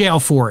gone to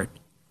jail for it.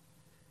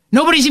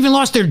 Nobody's even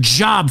lost their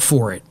job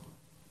for it.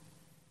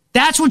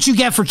 That's what you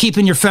get for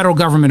keeping your federal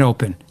government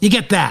open. You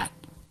get that.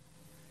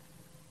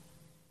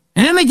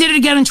 And then they did it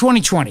again in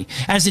 2020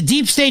 as the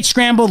deep state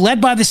scrambled,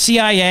 led by the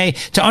CIA,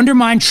 to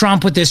undermine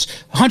Trump with this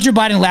Hunter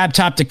Biden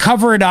laptop to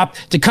cover it up,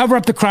 to cover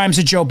up the crimes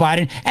of Joe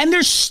Biden. And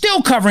they're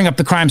still covering up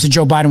the crimes of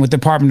Joe Biden with the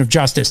Department of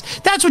Justice.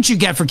 That's what you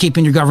get for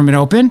keeping your government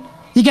open.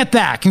 You get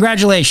that.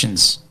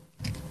 Congratulations.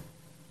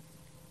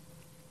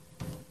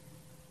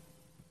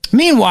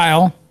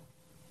 Meanwhile,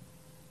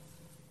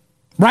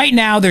 right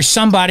now, there's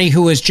somebody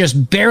who is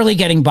just barely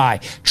getting by,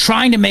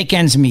 trying to make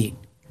ends meet.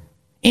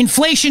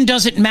 Inflation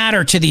doesn't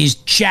matter to these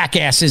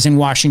jackasses in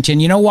Washington.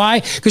 You know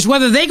why? Because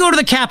whether they go to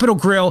the Capitol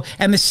Grill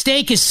and the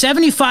steak is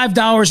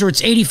 $75 or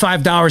it's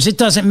 $85, it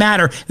doesn't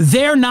matter.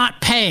 They're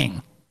not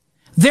paying.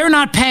 They're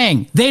not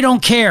paying. They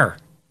don't care.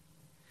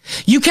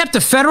 You kept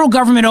the federal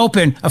government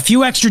open a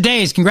few extra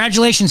days.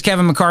 Congratulations,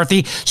 Kevin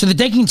McCarthy, so that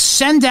they can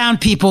send down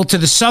people to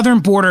the southern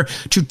border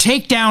to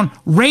take down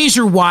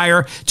razor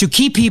wire to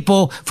keep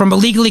people from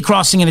illegally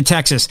crossing into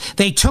Texas.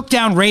 They took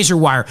down razor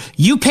wire.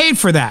 You paid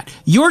for that.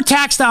 Your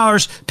tax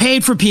dollars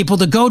paid for people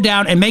to go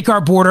down and make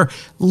our border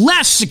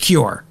less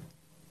secure.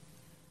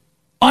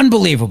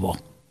 Unbelievable.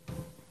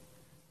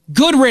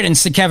 Good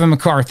riddance to Kevin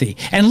McCarthy.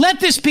 And let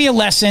this be a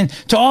lesson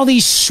to all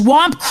these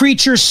swamp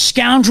creature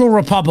scoundrel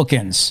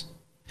Republicans.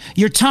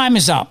 Your time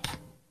is up.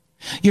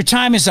 Your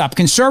time is up.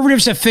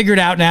 Conservatives have figured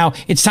out now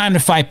it's time to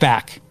fight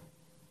back.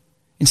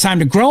 It's time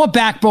to grow a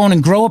backbone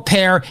and grow a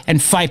pair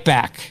and fight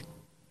back.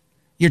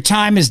 Your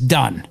time is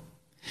done.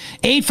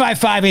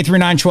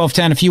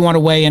 855-839-1210 if you want to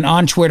weigh in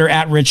on Twitter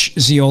at Rich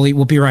Zeoli.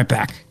 We'll be right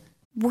back.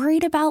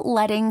 Worried about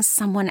letting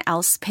someone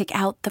else pick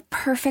out the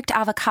perfect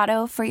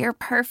avocado for your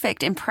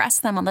perfect impress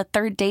them on the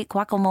third date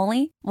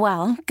guacamole?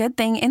 Well, good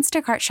thing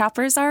Instacart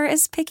shoppers are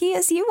as picky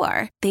as you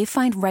are. They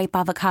find ripe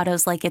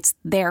avocados like it's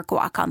their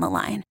guac on the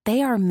line.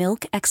 They are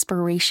milk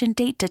expiration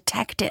date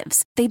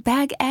detectives. They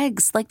bag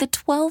eggs like the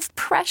 12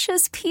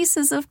 precious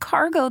pieces of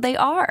cargo they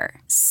are.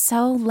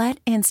 So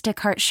let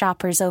Instacart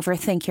shoppers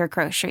overthink your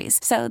groceries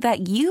so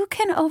that you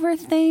can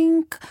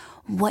overthink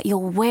what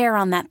you'll wear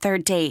on that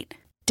third date.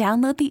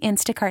 Download the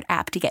Instacart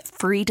app to get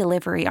free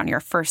delivery on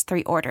your first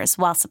 3 orders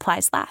while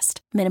supplies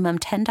last. Minimum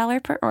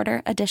 $10 per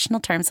order.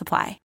 Additional terms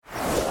apply.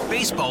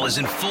 Baseball is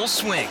in full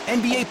swing.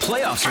 NBA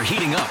playoffs are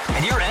heating up,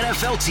 and your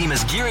NFL team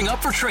is gearing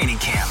up for training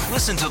camp.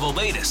 Listen to the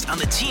latest on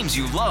the teams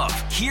you love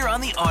here on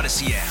the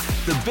Odyssey app.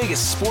 The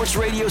biggest sports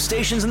radio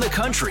stations in the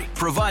country,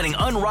 providing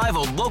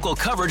unrivaled local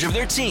coverage of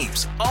their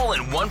teams, all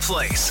in one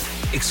place.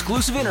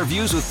 Exclusive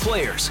interviews with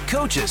players,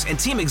 coaches, and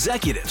team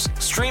executives,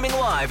 streaming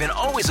live and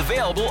always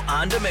available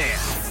on demand.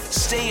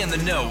 Stay in the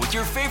know with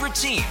your favorite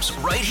teams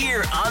right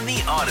here on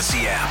the Odyssey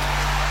app.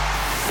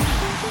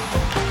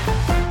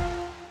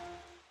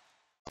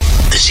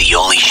 The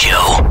Zeoli Show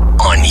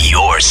on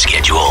your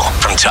schedule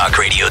from Talk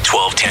Radio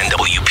 1210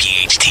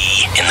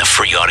 WPHT in the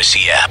free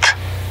Odyssey app.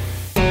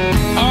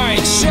 All right,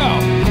 so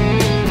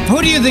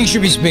Who do you think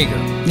should be Speaker?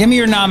 Give me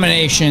your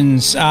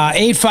nominations.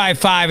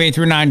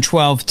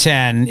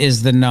 855-839-1210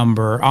 is the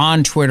number.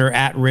 On Twitter,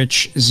 at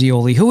Rich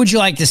Zeoli. Who would you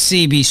like to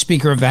see be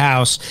Speaker of the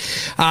House?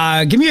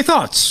 Give me your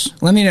thoughts.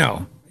 Let me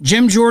know.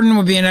 Jim Jordan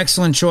would be an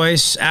excellent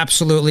choice.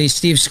 Absolutely.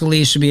 Steve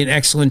Scalise would be an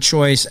excellent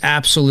choice.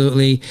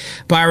 Absolutely.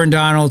 Byron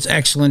Donalds,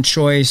 excellent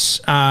choice.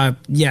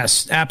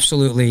 Yes,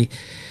 absolutely.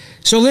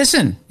 So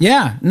listen.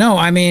 Yeah. No,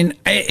 I mean,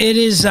 it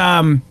is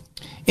a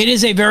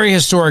very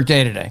historic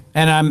day today,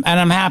 and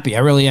I'm happy. I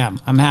really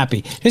am. I'm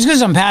happy. Just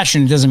because I'm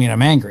passionate doesn't mean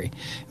I'm angry.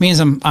 It means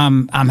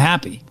I'm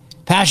happy.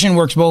 Passion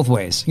works both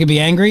ways. It could be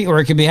angry or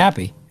it could be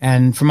happy.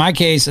 And for my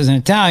case, as an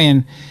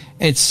Italian,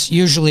 it's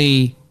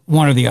usually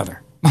one or the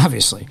other,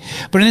 obviously.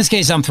 But in this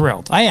case, I'm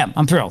thrilled.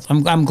 I'm thrilled.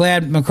 I'm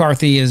glad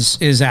McCarthy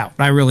is out.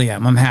 I really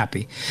am. I'm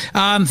happy.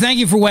 Thank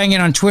you for weighing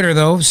in on Twitter,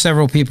 though.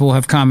 Several people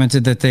have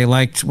commented that they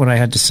liked what I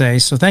had to say,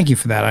 so thank you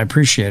for that. I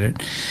appreciate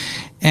it.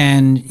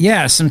 And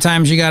yeah,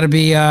 sometimes you got to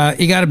be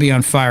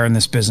on fire in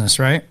this business,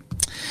 right?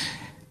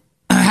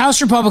 House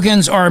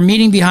Republicans are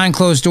meeting behind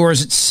closed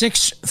doors at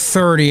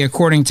 6:30,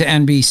 according to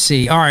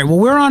NBC. All right, well,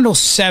 we're on till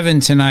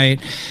 7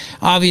 tonight.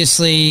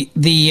 Obviously,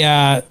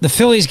 the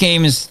Phillies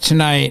game is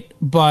tonight,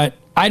 but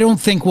I don't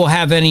think we'll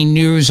have any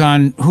news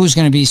on who's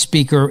going to be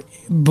Speaker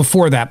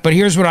before that. But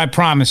here's what I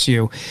promise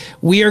you: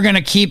 we are going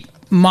to keep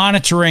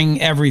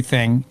monitoring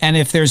everything, and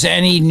if there's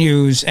any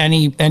news,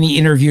 any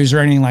interviews or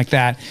anything like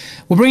that,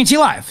 we'll bring it to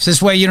you live. So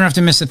this way you don't have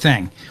to miss a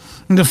thing.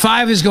 The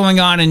 5 is going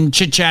on and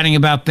chit-chatting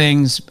about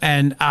things,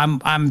 and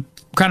I'm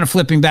kind of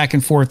flipping back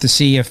and forth to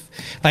see if,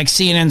 like,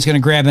 CNN's going to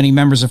grab any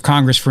members of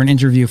Congress for an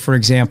interview, for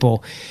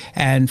example,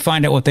 and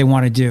find out what they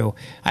want to do.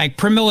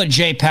 Pramila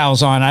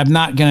Jayapal's on. I'm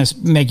not going to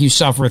make you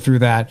suffer through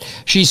that.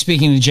 She's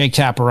speaking to Jake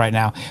Tapper right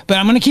now. But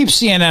I'm going to keep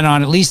CNN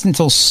on at least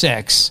until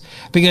 6,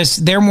 because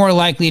they're more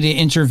likely to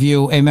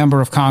interview a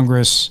member of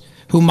Congress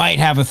who might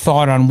have a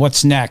thought on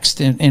what's next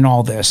in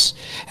all this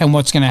and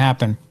what's going to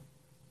happen.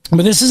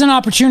 But this is an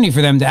opportunity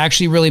for them to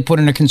actually really put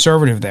in a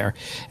conservative there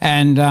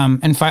and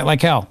fight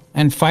like hell.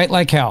 And fight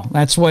like hell.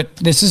 That's what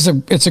this is.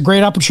 It's a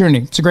great opportunity.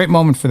 It's a great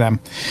moment for them.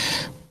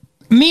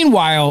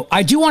 Meanwhile,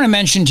 I do want to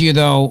mention to you,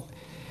 though,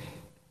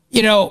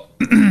 you know,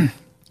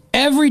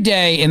 every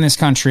day in this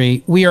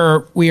country, we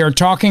are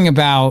talking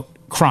about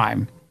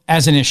crime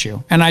as an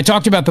issue. And I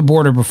talked about the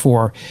border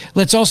before.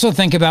 Let's also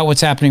think about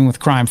what's happening with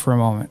crime for a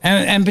moment,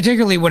 and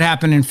particularly what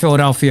happened in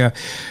Philadelphia.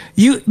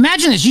 You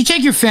imagine this: you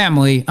take your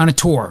family on a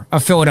tour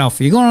of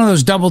Philadelphia. You go on one of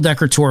those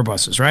double-decker tour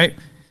buses, right?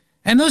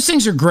 And those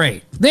things are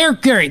great. They're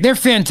great. They're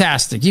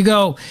fantastic. You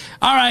go,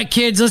 all right,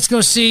 kids, let's go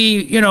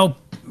see,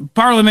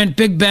 Parliament,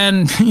 Big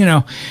Ben,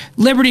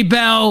 Liberty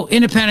Bell,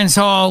 Independence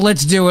Hall.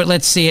 Let's do it.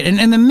 Let's see it. And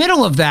in the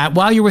middle of that,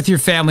 while you're with your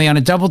family on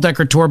a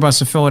double-decker tour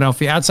bus of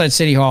Philadelphia outside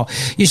City Hall,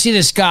 you see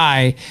this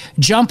guy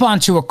jump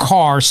onto a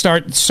car,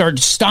 start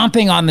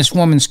stomping on this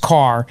woman's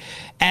car,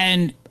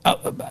 and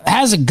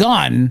has a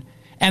gun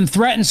and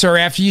threatens her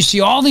after you see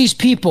all these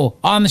people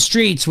on the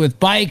streets with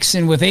bikes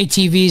and with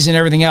ATVs and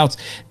everything else.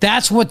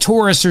 That's what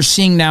tourists are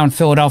seeing now in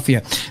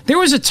Philadelphia. There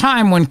was a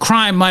time when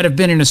crime might have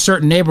been in a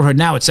certain neighborhood.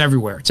 Now it's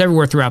everywhere. It's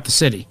everywhere throughout the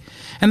city.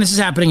 And this is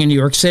happening in New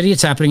York City.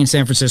 It's happening in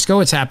San Francisco.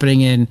 It's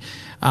happening in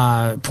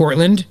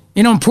Portland.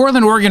 In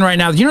Portland, Oregon right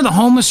now, the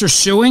homeless are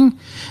suing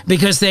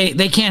because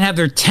they can't have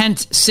their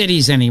tent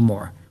cities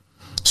anymore.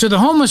 So the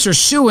homeless are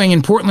suing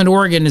in Portland,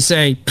 Oregon to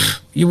say,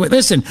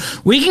 listen,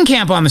 we can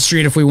camp on the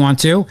street if we want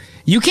to.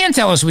 You can't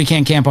tell us we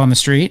can't camp on the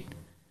street.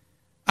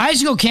 I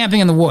used to go camping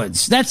in the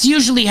woods. That's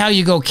usually how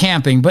you go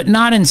camping, but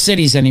not in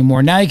cities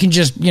anymore. Now you can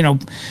just,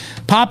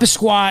 pop a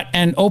squat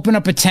and open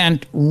up a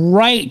tent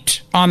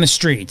right on the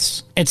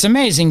streets. It's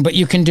amazing, but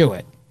you can do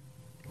it.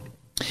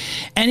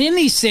 And in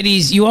these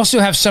cities, you also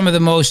have some of the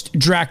most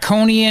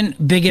draconian,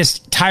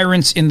 biggest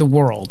tyrants in the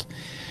world.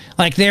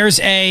 Like there's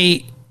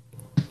a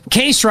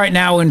case right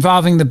now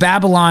involving the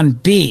Babylon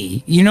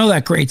Bee. You know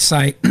that great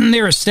site.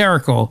 They're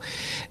hysterical.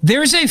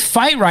 There's a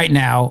fight right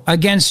now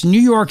against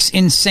New York's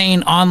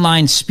insane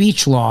online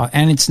speech law,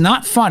 and it's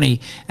not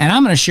funny, and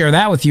I'm going to share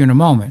that with you in a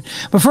moment.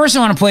 But first, I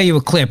want to play you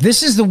a clip.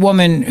 This is the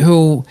woman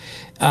who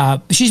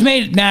she's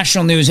made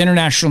national news,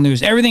 international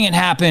news, everything that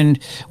happened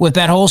with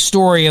that whole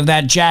story of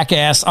that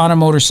jackass on a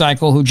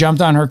motorcycle who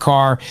jumped on her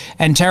car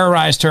and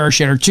terrorized her.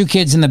 She had her 2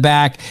 kids in the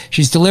back.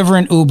 She's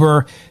delivering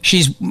Uber.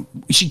 She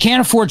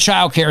can't afford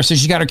childcare, so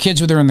she's got her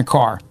kids with her in the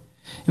car.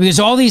 Because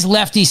all these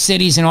lefty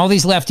cities and all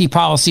these lefty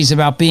policies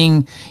about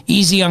being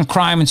easy on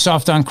crime and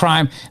soft on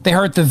crime, they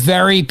hurt the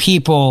very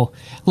people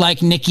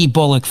like Nikki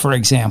Bullock, for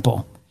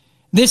example.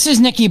 This is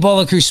Nikki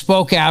Bullock, who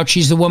spoke out.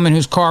 She's the woman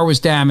whose car was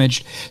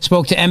damaged,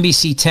 spoke to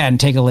NBC 10.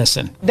 Take a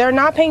listen. They're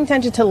not paying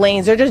attention to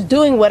lanes. They're just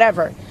doing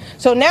whatever.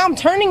 So now I'm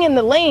turning in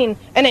the lane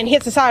and it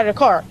hits the side of the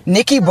car.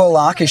 Nikki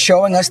Bullock is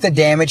showing us the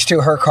damage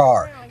to her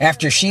car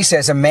after she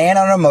says a man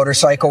on a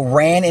motorcycle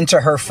ran into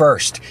her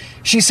first.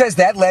 She says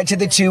that led to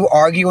the two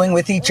arguing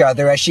with each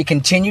other as she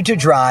continued to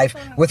drive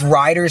with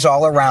riders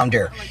all around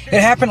her.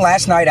 It happened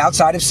last night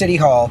outside of City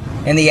Hall,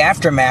 and the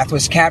aftermath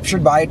was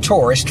captured by a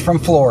tourist from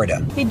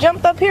Florida. He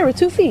jumped up here with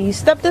 2 feet. He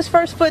stepped his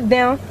first foot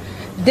down.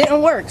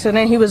 Didn't work. So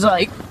then he was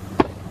like,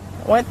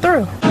 went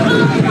through.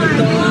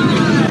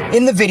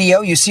 In the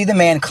video, you see the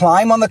man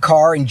climb on the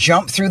car and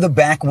jump through the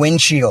back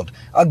windshield.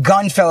 A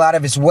gun fell out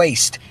of his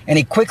waist, and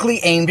he quickly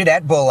aimed it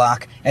at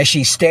Bullock as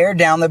she stared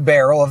down the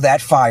barrel of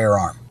that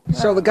firearm.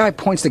 So the guy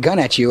points the gun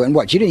at you, and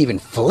what? You didn't even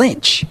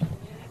flinch.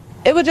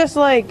 It was just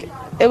like,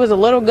 it was a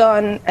little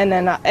gun, and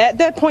then at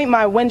that point,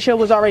 my windshield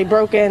was already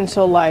broken,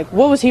 so like,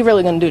 what was he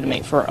really going to do to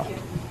me, for real?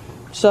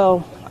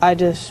 So I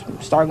just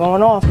started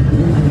going off.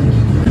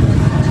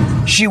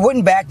 She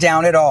wouldn't back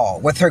down at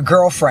all, with her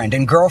girlfriend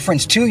and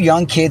girlfriend's 2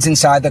 young kids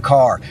inside the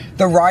car.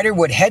 The rider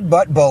would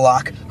headbutt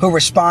Bullock, who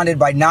responded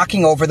by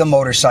knocking over the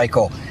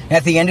motorcycle.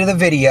 At the end of the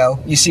video,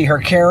 you see her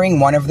carrying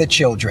one of the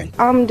children.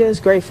 I'm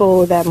just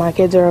grateful that my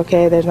kids are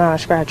okay. There's not a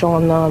scratch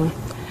on them.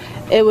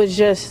 It was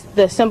just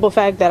the simple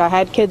fact that I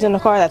had kids in the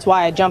car. That's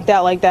why I jumped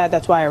out like that.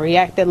 That's why I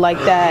reacted like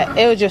that.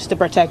 It was just to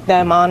protect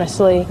them,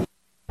 honestly.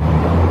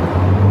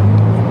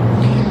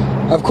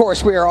 Of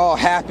course, we are all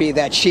happy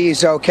that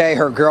she's okay,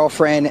 her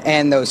girlfriend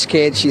and those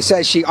kids. She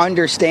says she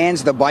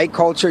understands the bike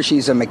culture.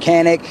 She's a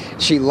mechanic.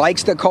 She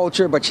likes the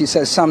culture, but she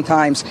says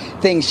sometimes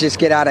things just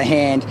get out of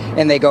hand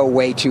and they go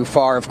way too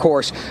far. Of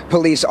course,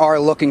 police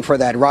are looking for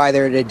that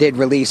rider. They did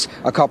release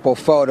a couple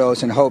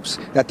photos in hopes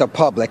that the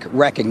public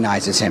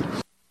recognizes him.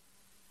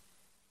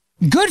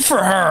 Good for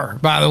her,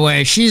 by the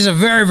way. She's a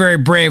very, very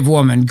brave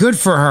woman. Good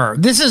for her.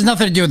 This has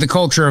nothing to do with the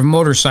culture of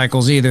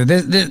motorcycles either.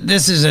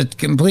 This is a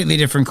completely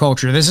different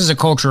culture. This is a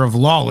culture of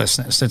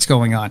lawlessness that's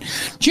going on.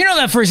 Do you know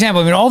that, for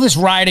example, all this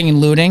rioting and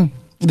looting,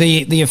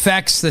 the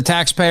effects, the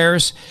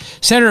taxpayers?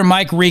 Senator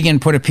Mike Regan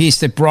put a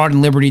piece at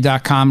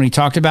broadandliberty.com, and he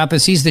talked about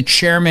this. He's the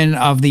chairman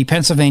of the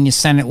Pennsylvania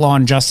Senate Law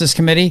and Justice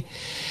Committee.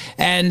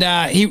 And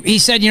he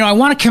said, I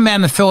want to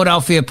commend the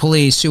Philadelphia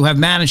police who have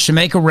managed to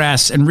make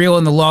arrests and reel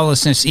in the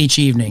lawlessness each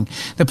evening.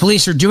 The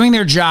police are doing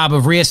their job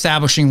of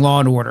reestablishing law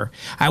and order.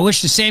 I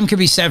wish the same could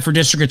be said for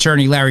District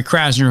Attorney Larry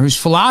Krasner, whose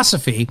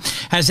philosophy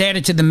has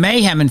added to the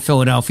mayhem in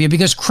Philadelphia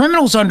because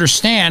criminals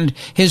understand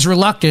his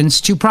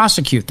reluctance to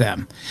prosecute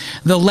them.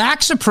 The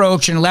lax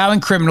approach in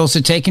allowing criminals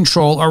to take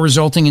control are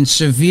resulting in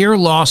severe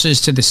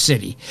losses to the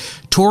city.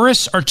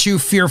 Tourists are too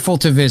fearful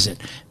to visit.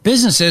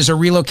 Businesses are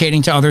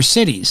relocating to other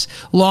cities.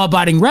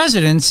 Law-abiding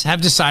residents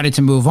have decided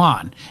to move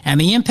on. And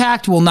the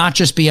impact will not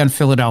just be on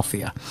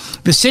Philadelphia.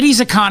 The city's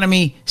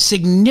economy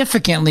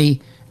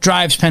significantly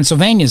drives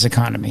Pennsylvania's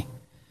economy.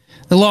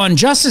 The Law and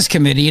Justice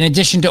Committee, in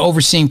addition to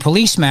overseeing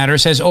police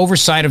matters, has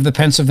oversight of the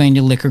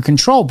Pennsylvania Liquor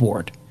Control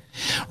Board.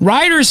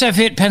 Rioters have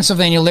hit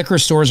Pennsylvania liquor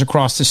stores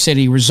across the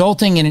city,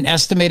 resulting in an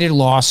estimated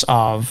loss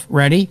of,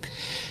 ready,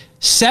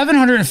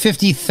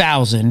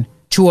 $750,000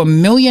 to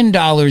 $1 million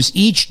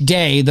each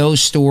day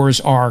those stores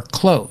are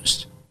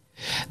closed.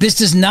 This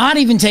does not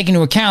even take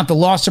into account the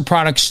loss of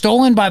products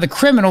stolen by the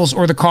criminals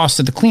or the cost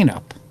of the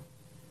cleanup.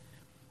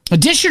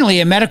 Additionally,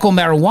 a medical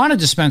marijuana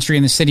dispensary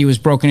in the city was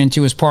broken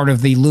into as part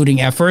of the looting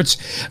efforts.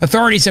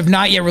 Authorities have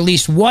not yet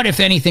released what, if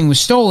anything,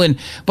 was stolen,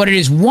 but it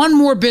is one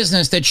more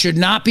business that should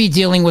not be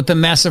dealing with the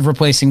mess of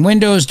replacing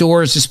windows,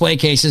 doors, display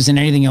cases, and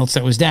anything else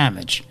that was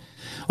damaged.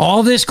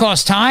 All of this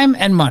costs time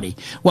and money,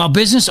 while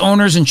business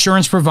owners,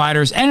 insurance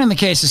providers, and in the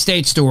case of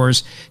state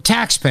stores,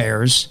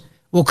 taxpayers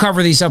will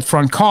cover these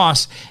upfront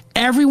costs.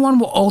 Everyone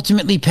will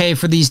ultimately pay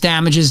for these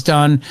damages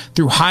done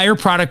through higher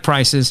product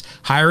prices,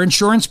 higher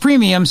insurance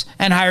premiums,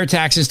 and higher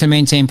taxes to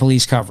maintain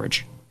police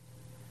coverage.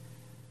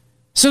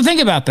 So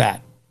think about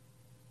that.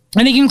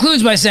 And he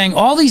concludes by saying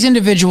all these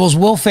individuals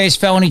will face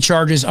felony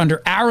charges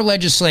under our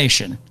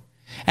legislation,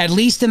 at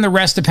least in the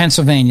rest of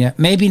Pennsylvania,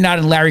 maybe not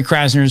in Larry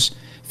Krasner's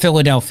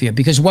Philadelphia,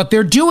 because what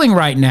they're doing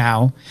right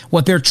now,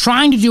 what they're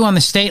trying to do on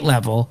the state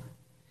level,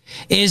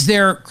 is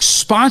they're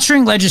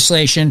sponsoring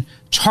legislation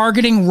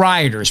targeting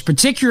rioters,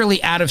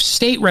 particularly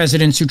out-of-state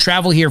residents who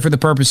travel here for the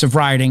purpose of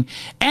rioting,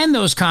 and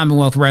those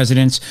Commonwealth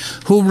residents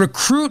who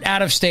recruit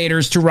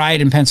out-of-staters to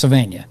riot in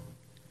Pennsylvania.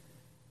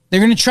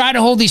 They're going to try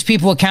to hold these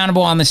people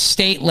accountable on the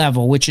state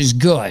level, which is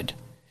good.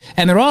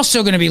 And they're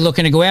also going to be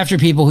looking to go after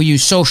people who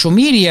use social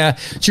media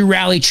to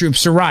rally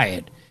troops to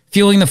riot,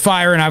 fueling the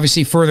fire and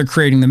obviously further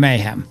creating the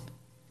mayhem.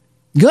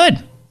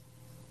 Good.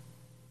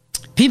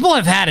 People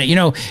have had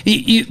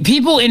it.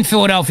 People in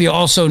Philadelphia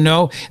also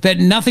know that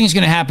nothing's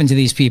going to happen to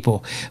these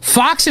people.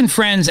 Fox and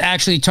Friends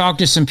actually talked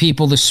to some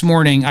people this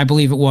morning, I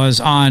believe it was,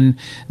 on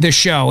the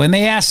show, and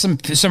they asked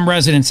some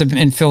residents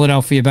in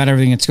Philadelphia about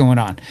everything that's going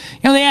on.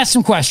 They asked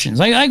some questions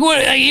like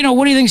what do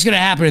you think is going to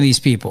happen to these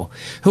people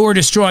who are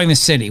destroying the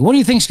city? What do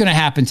you think is going to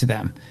happen to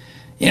them?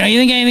 You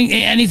think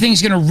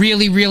anything's going to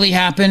really, really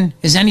happen?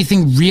 Is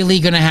anything really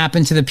going to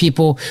happen to the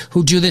people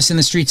who do this in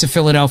the streets of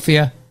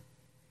Philadelphia?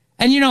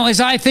 And, as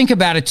I think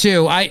about it,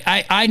 too,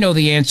 I know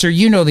the answer.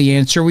 You know the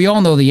answer. We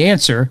all know the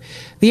answer.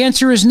 The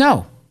answer is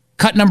no.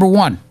 Cut number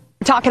one.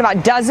 We're talking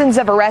about dozens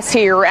of arrests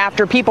here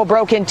after people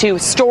broke into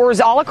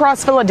stores all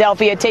across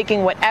Philadelphia,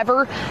 taking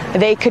whatever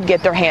they could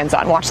get their hands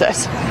on. Watch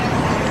this.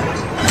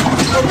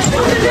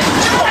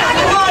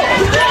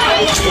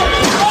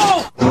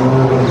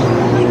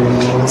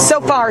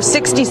 So far,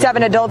 far,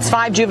 67 adults,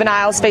 5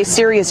 juveniles face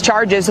serious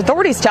charges.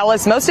 Authorities tell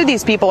us most of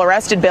these people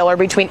arrested, Bill, are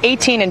between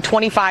 18 and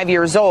 25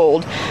 years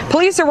old.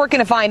 Police are working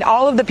to find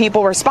all of the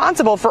people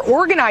responsible for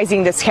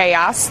organizing this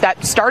chaos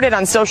that started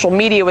on social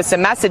media with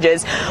some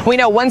messages. We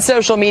know one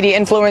social media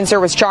influencer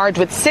was charged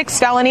with 6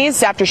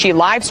 felonies after she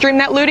live streamed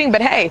that looting,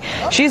 but hey,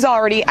 she's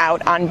already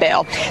out on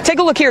bail. Take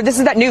a look here. This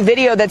is that new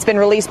video that's been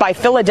released by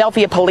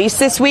Philadelphia police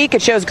this week.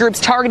 It shows groups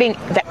targeting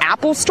the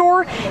Apple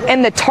Store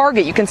and the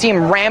Target. You can see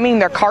them ramming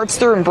their carts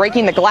through and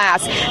breaking the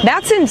glass.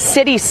 That's in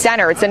City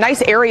Center. It's a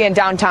nice area in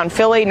downtown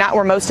Philly, not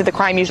where most of the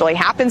crime usually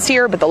happens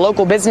here, but the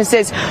local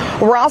businesses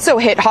were also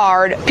hit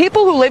hard.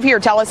 People who live here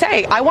tell us,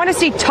 hey, I want to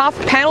see tough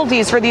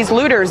penalties for these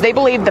looters. They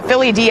believe the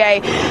Philly DA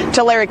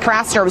to Larry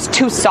Krasner was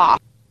too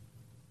soft.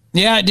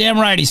 Yeah, damn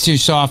right he's too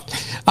soft.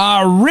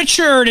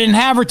 Richard in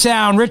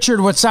Havertown.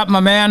 Richard, what's up, my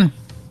man?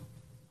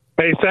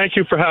 Hey, thank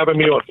you for having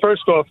me on.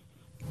 First off...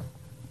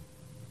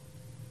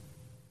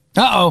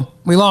 Uh-oh,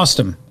 we lost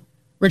him.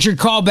 Richard,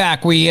 call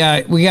back. We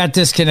got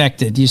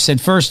disconnected. You said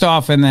first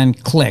off and then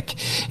click.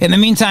 In the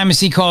meantime,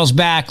 as he calls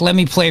back, let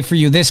me play for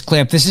you this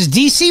clip. This is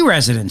D.C.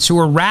 residents who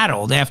were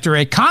rattled after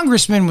a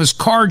congressman was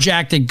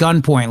carjacked at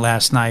gunpoint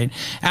last night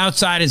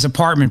outside his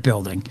apartment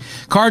building.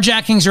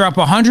 Carjackings are up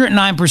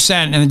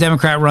 109% in the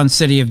Democrat-run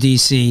city of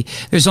D.C.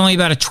 There's only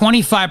about a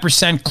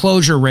 25%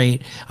 closure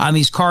rate on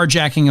these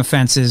carjacking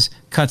offenses.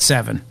 Cut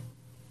 7.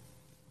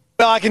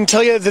 Well, I can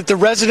tell you that the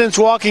residents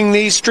walking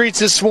these streets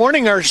this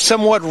morning are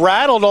somewhat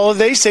rattled, although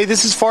they say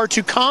this is far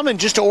too common.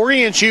 Just to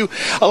orient you,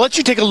 I'll let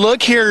you take a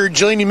look here.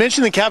 Jillian, you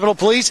mentioned the Capitol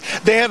Police.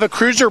 They have a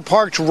cruiser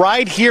parked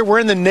right here. We're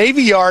in the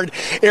Navy Yard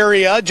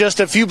area, just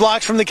a few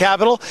blocks from the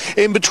Capitol,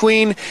 in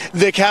between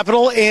the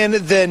Capitol and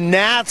the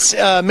Nats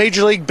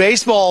Major League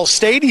Baseball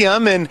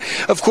Stadium. And,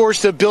 of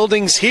course, the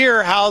buildings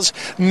here house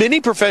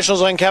many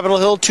professionals on Capitol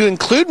Hill, to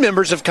include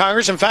members of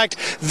Congress. In fact,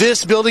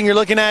 this building you're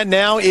looking at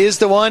now is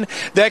the one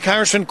that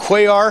Congressman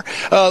Cuellar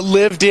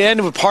lived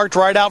in. We parked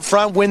right out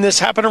front when this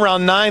happened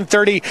around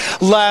 9:30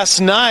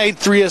 last night.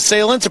 3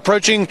 assailants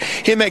approaching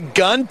him at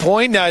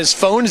gunpoint. Now, his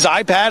phone, his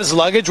iPad, his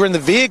luggage were in the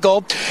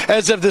vehicle.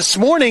 As of this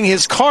morning,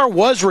 his car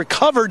was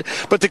recovered,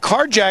 but the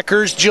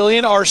carjackers,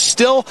 Jillian, are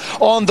still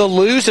on the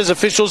loose as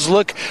officials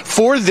look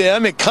for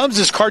them. It comes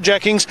as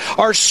carjackings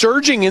are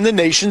surging in the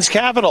nation's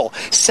capital.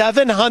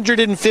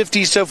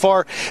 750 so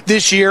far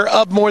this year,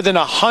 up more than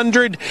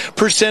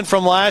 100%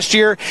 from last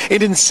year.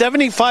 And in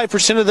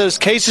 75% of those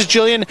cases,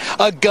 Jillian,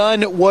 a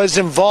gun was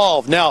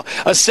involved. Now,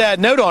 a sad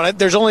note on it,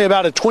 there's only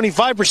about a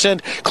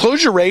 25%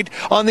 closure rate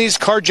on these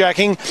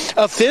carjacking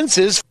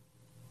offenses.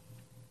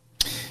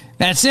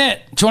 That's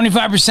it.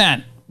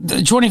 25%.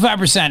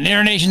 25% in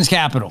our nation's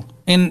capital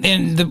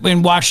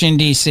in Washington,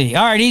 D.C.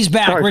 All right, he's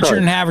back. Sorry. Richard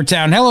in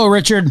Havertown. Hello,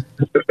 Richard.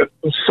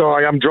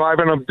 Sorry, I'm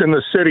driving in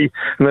the city,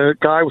 and the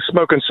guy was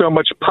smoking so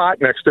much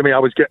pot next to me, I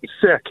was getting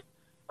sick.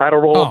 I had to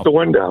roll up the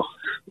window.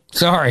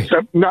 Sorry.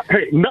 So,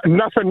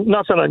 nothing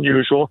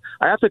unusual.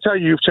 I have to tell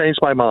you, you've changed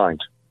my mind.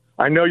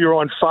 I know you're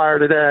on fire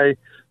today,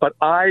 but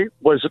I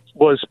was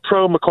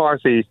pro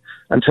McCarthy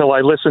until I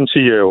listened to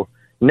you.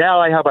 Now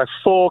I have a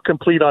full,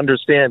 complete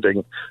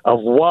understanding of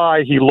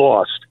why he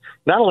lost.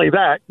 Not only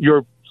that,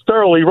 you're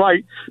thoroughly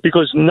right,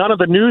 because none of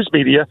the news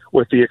media,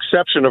 with the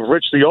exception of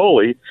Rich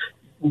Zeoli,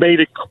 made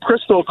it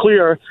crystal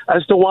clear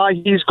as to why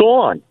he's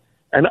gone.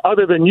 And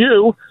other than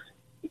you,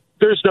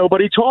 there's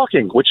nobody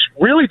talking, which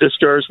really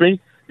disturbs me,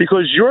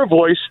 because your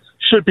voice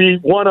should be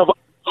one of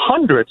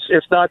hundreds,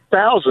 if not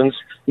thousands,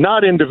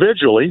 not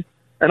individually.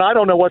 And I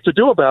don't know what to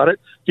do about it,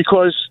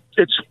 because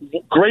it's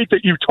great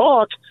that you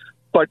talk,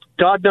 but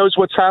God knows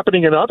what's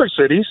happening in other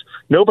cities.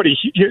 Nobody,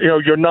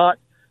 you're not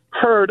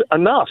heard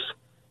enough.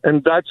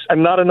 And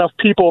not enough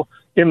people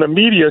in the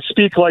media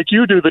speak like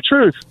you do the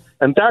truth.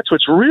 And that's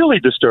what's really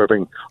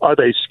disturbing. Are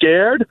they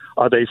scared?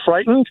 Are they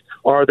frightened?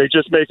 Or are they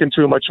just making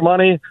too much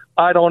money?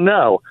 I don't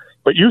know.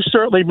 But you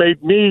certainly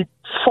made me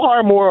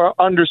far more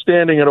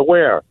understanding and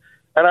aware.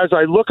 And as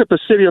I look at the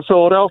city of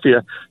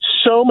Philadelphia,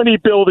 so many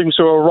buildings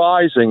are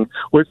arising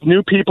with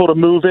new people to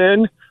move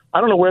in. I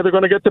don't know where they're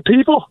going to get the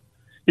people.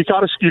 You got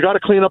to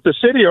clean up the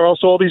city, or else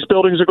all these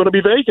buildings are going to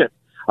be vacant.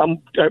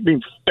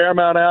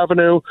 Fairmount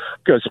Avenue,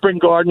 Spring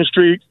Garden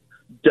Street,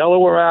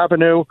 Delaware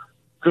Avenue.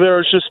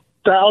 There's just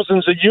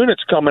thousands of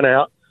units coming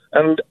out,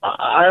 and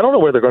I don't know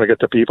where they're going to get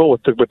the people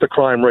with the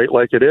crime rate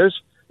like it is.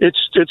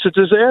 It's a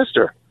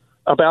disaster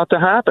about to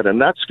happen,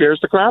 and that scares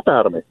the crap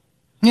out of me.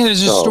 Yeah,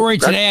 there's a story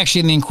today, actually,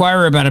 in the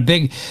Inquirer about a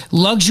big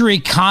luxury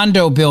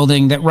condo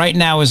building that right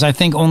now is, I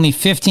think, only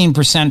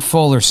 15%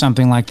 full or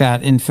something like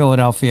that in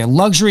Philadelphia.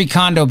 Luxury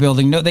condo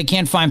building. No, they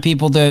can't find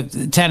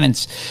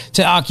tenants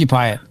to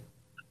occupy it.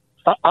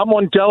 I'm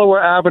on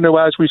Delaware Avenue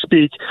as we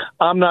speak.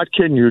 I'm not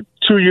kidding you.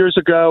 2 years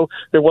ago,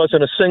 there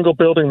wasn't a single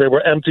building. There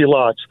were empty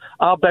lots.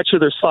 I'll bet you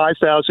there's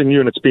 5,000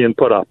 units being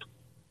put up.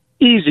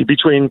 Easy,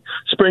 between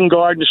Spring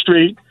Garden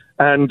Street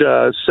and,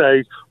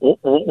 say,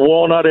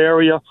 Walnut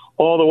area,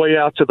 all the way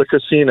out to the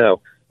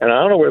casino. And I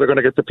don't know where they're going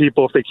to get the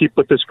people if they keep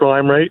with this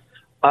crime rate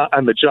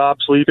and the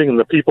jobs leaving and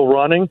the people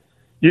running.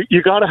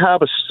 You got to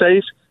have a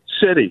safe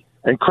city.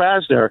 And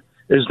Krasner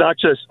is not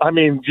just, I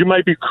mean, you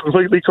might be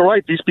completely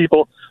correct. These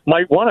people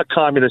might want a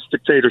communist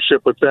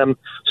dictatorship with them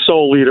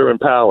sole leader in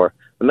power.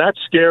 And that's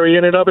scary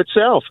in and of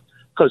itself,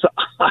 because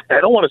I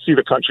don't want to see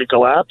the country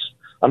collapse.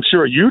 I'm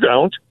sure you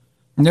don't.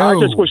 No. I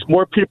just wish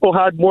more people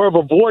had more of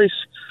a voice.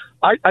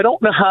 I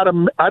don't know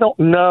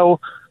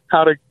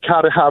how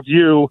to have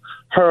you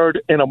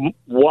heard in a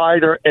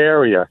wider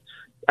area.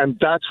 And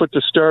that's what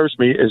disturbs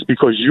me, is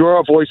because you're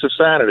a voice of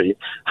sanity.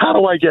 How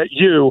do I get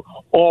you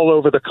all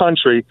over the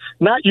country?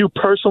 Not you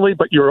personally,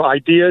 but your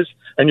ideas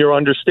and your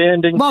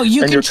understanding. Well,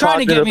 you and can your try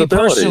to get me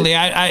ability. personally.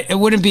 It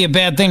wouldn't be a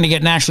bad thing to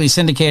get nationally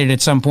syndicated at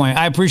some point.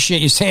 I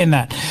appreciate you saying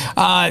that.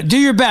 Do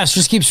your best.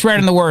 Just keep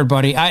spreading the word,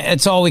 buddy.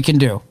 It's all we can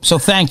do. So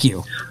thank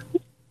you.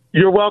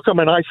 You're welcome,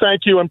 and I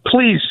thank you. And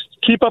please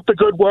keep up the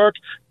good work.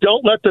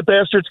 Don't let the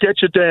bastards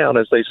get you down,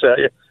 as they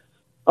say.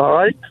 All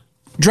right?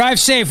 Drive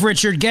safe,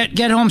 Richard.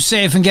 Get home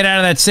safe and get out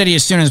of that city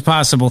as soon as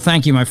possible.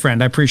 Thank you, my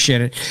friend. I appreciate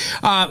it.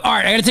 All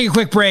right, I got to take a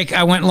quick break.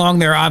 I went long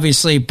there,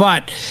 obviously,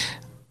 but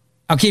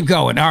I'll keep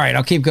going. All right,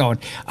 I'll keep going.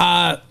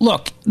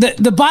 Look,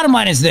 the bottom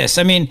line is this.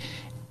 I mean,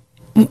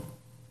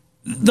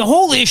 the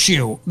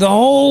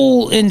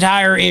whole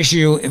entire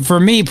issue for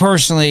me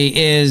personally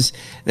is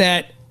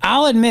that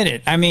I'll admit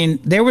it. I mean,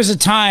 there was a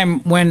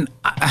time when,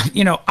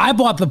 I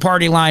bought the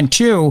party line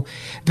too,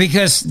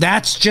 because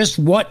that's just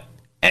what,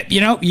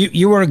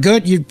 you were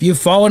you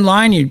fall in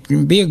line, you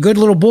be a good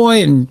little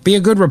boy and be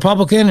a good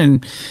Republican.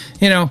 And,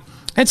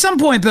 at some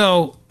point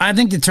though, I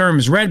think the term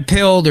is red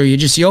pilled, or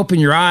you open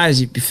your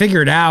eyes, you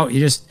figure it out,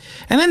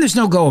 and then there's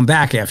no going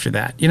back after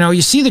that.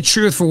 You see the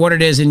truth for what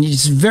it is, and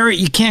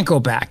you can't go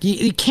back.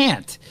 You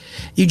can't.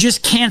 You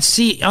just can't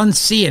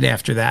unsee it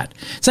after that.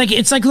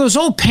 It's like those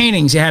old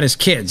paintings you had as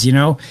kids,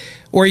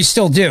 or you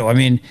still do. I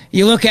mean,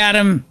 you look at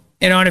them,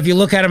 and if you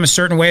look at them a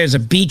certain way, there's a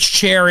beach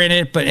chair in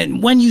it. But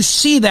when you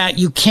see that,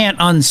 you can't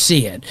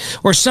unsee it.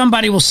 Or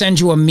somebody will send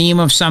you a meme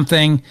of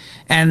something,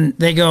 and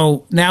they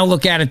go, now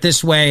look at it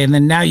this way. And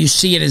then now you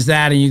see it as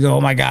that, and you go,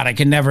 oh, my God, I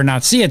can never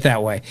not see it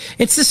that way.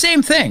 It's the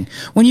same thing.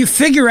 When you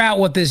figure out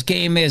what this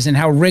game is and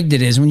how rigged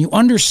it is, when you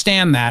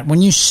understand that,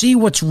 when you see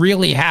what's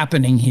really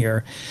happening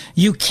here,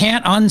 you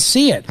can't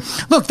unsee it.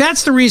 Look,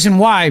 that's the reason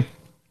why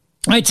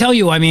I tell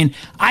you, I mean,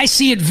 I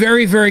see it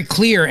very, very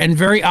clear and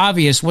very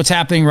obvious what's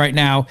happening right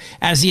now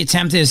as the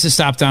attempt is to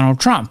stop Donald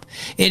Trump.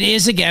 It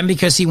is, again,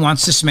 because he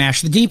wants to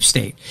smash the deep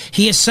state.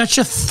 He is such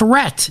a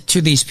threat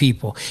to these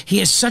people. He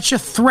is such a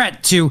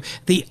threat to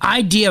the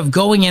idea of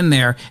going in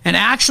there and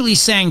actually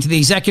saying to the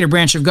executive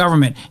branch of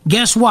government,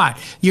 guess what?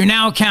 You're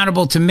now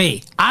accountable to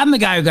me. I'm the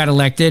guy who got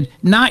elected,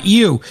 not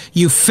you,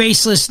 you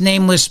faceless,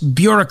 nameless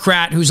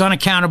bureaucrat who's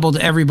unaccountable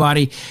to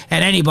everybody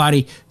and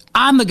anybody.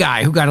 I'm the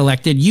guy who got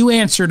elected. You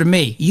answer to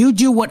me. You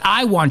do what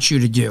I want you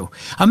to do.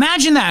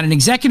 Imagine that, an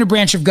executive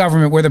branch of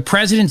government where the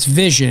president's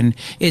vision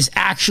is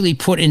actually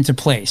put into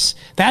place.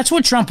 That's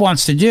what Trump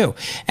wants to do.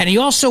 And he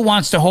also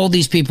wants to hold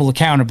these people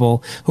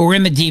accountable who are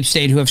in the deep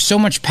state, who have so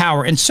much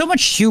power and so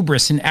much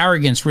hubris and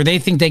arrogance where they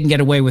think they can get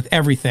away with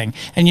everything.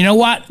 And you know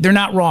what? They're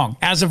not wrong.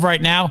 As of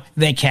right now,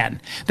 they can.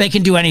 They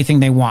can do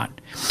anything they want.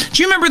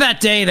 Do you remember that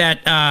day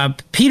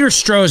that Peter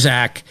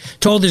Strzok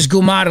told his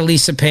gumata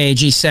Lisa Page,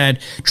 he said,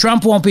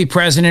 Trump won't be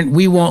president,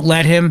 we won't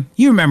let him?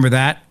 You remember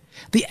that.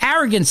 The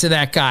arrogance of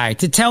that guy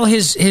to tell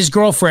his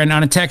girlfriend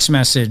on a text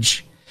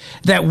message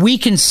that we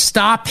can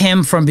stop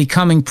him from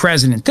becoming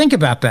president. Think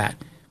about that.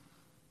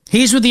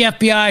 He's with the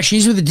FBI,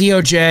 she's with the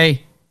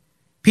DOJ.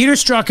 Peter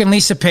Strzok and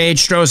Lisa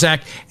Page, Strzok,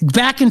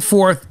 back and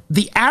forth,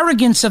 the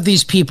arrogance of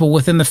these people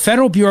within the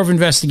Federal Bureau of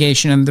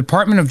Investigation and the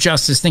Department of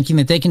Justice thinking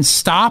that they can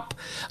stop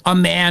a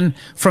man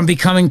from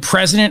becoming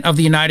president of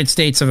the United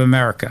States of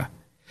America.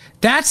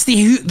 That's the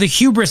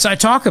hubris I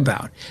talk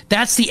about.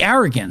 That's the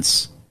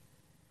arrogance.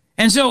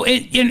 And so,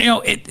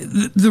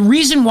 the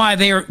reason why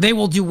they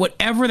will do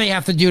whatever they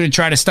have to do to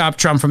try to stop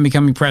Trump from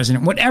becoming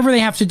president, whatever they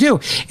have to do,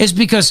 is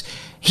because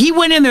he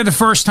went in there the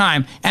first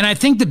time, and I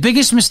think the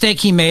biggest mistake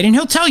he made, and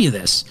he'll tell you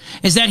this,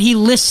 is that he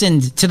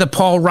listened to the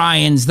Paul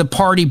Ryans, the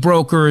party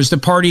brokers, the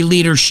party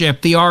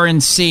leadership, the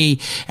RNC,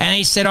 and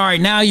they said, all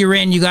right, now you're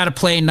in, you got to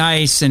play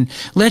nice, and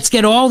let's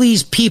get all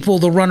these people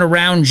to run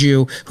around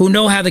you who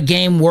know how the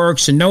game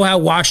works and know how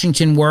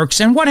Washington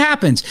works. And what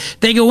happens?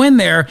 They go in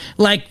there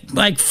like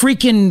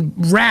freaking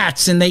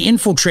rats, and they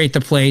infiltrate the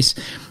place,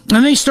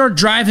 and they start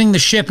driving the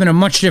ship in a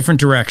much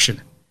different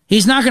direction.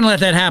 He's not going to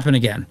let that happen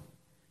again.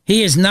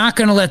 He is not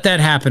going to let that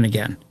happen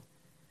again.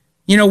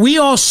 We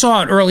all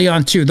saw it early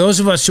on, too. Those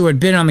of us who had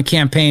been on the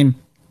campaign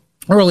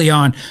early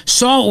on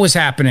saw what was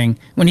happening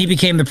when he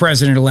became the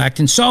president-elect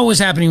and saw what was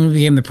happening when he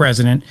became the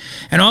president.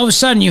 And all of a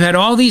sudden, you had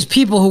all these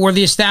people who were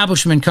the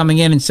establishment coming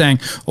in and saying,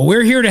 well,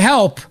 we're here to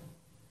help.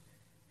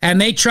 And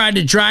they tried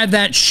to drive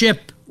that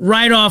ship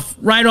right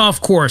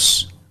off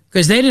course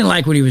because they didn't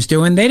like what he was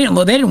doing. They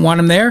didn't want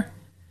him there.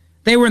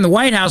 They were in the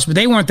White House, but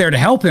they weren't there to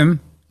help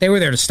him. They were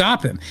there to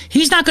stop him.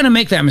 He's not going to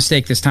make that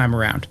mistake this time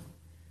around.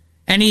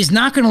 And he's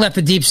not going to let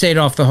the deep state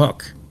off the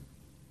hook.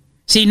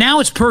 See, now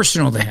it's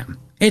personal to him.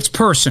 It's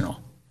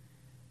personal.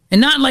 And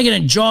not like in a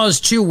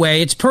Jaws 2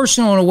 way. It's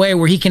personal in a way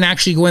where he can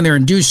actually go in there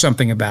and do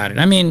something about it.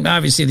 I mean,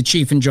 obviously the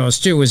chief in Jaws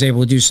 2 was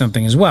able to do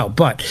something as well,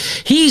 but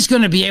he's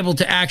going to be able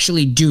to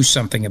actually do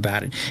something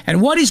about it.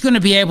 And what he's going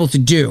to be able to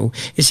do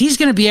is he's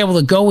going to be able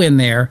to go in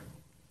there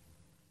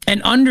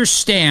and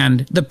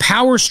understand the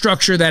power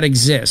structure that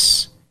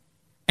exists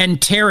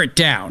and tear it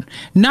down.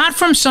 Not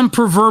from some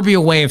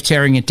proverbial way of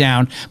tearing it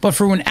down, but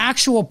from an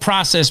actual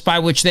process by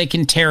which they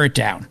can tear it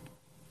down.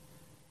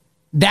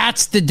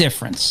 That's the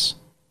difference.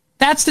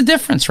 That's the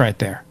difference right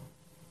there.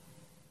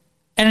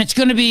 And it's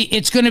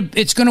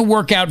going to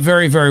work out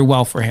very, very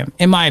well for him,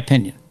 in my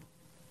opinion.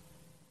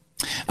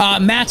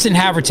 Matt's in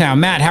Havertown.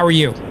 Matt, how are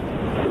you?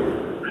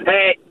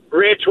 Hey,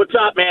 Rich, what's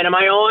up, man? Am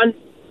I on?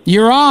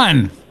 You're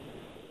on.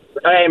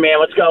 Hey, man,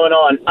 what's going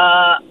on?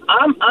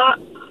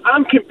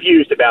 I'm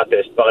confused about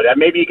this, bud.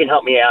 Maybe you can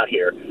help me out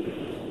here.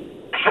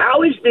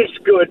 How is this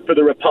good for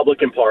the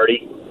Republican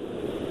Party?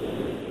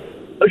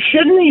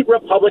 Shouldn't the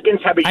Republicans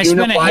have a unified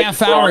unified? I spent a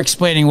half hour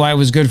explaining why it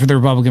was good for the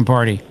Republican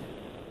Party.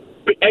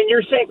 And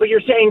you're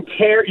saying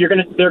tear.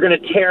 They're gonna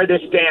tear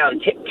this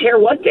down. Tear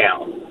what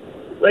down?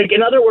 Like,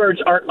 in other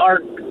words,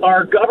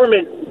 our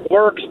government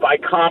works by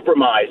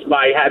compromise,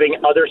 by having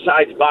other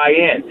sides buy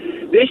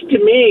in. This to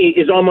me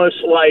is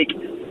almost like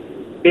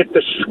if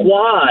the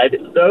Squad,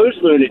 those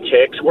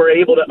lunatics, were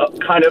able to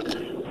kind of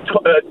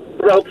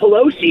throw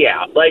Pelosi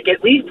out. Like,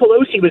 at least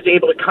Pelosi was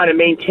able to kind of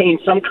maintain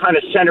some kind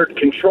of centered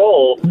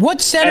control.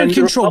 What centered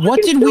control?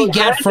 What did we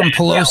get from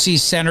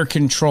Pelosi's centered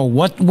control?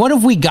 What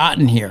have we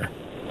gotten here?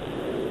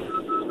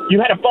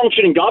 You had a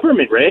functioning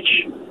government,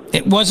 Rich.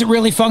 It wasn't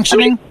really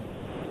functioning?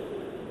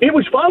 It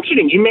was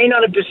functioning. You may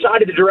not have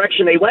decided the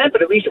direction they went,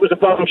 but at least it was a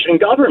functioning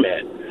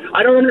government.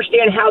 I don't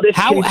understand how this...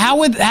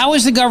 How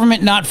is the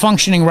government not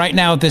functioning right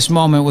now at this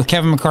moment with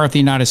Kevin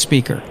McCarthy not a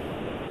speaker?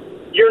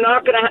 You're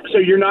not going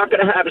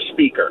to have a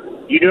speaker.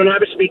 You don't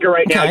have a speaker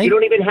right now. You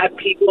don't even have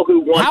people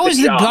who want How is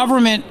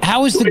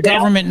the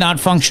government not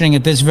functioning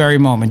at this very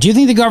moment? Do you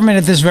think the government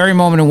at this very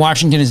moment in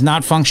Washington is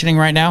not functioning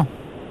right now?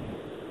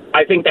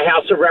 I think the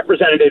House of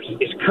Representatives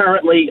is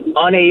currently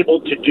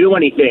unable to do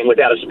anything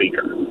without a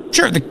speaker.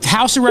 Sure, the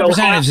House of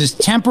Representatives is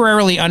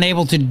temporarily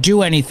unable to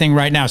do anything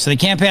right now. So they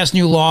can't pass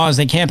new laws,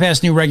 they can't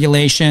pass new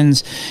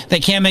regulations, they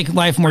can't make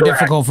life more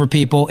difficult for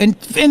people.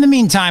 In the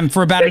meantime,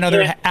 for about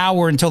another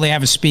hour until they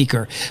have a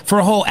speaker, for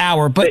a whole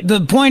hour. But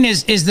the point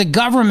is the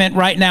government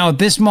right now at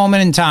this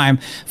moment in time,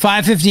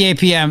 5:58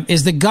 p.m.,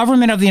 is the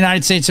government of the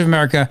United States of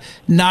America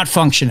not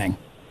functioning?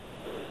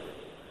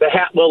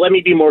 Well, let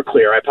me be more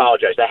clear. I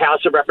apologize. The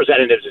House of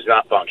Representatives is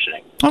not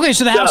functioning. Okay,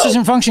 so the House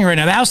isn't functioning right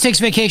now. The House takes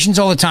vacations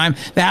all the time.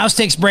 The House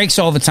takes breaks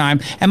all the time.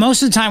 And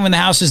most of the time when the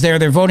House is there,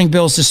 they're voting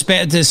bills to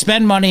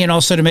spend money and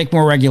also to make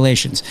more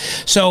regulations.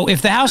 So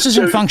if the House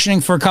isn't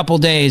functioning for a couple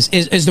days,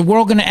 is the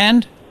world going to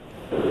end?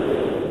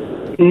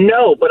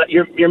 No, but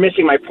you're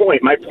missing my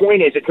point. My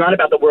point is it's not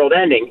about the world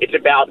ending. It's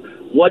about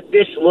what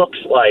this looks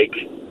like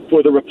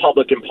for the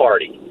Republican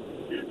Party.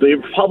 The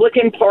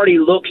Republican Party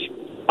looks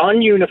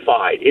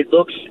ununified. It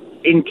looks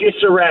in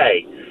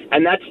disarray.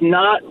 And that's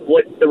not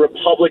what the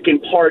Republican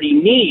Party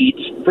needs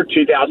for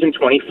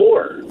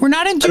 2024. We're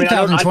not in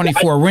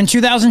 2024. We're in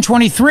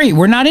 2023.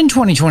 We're not in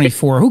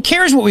 2024. Who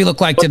cares what we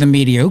look like to the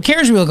media? Who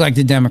cares what we look like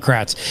to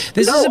Democrats?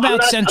 This is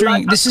about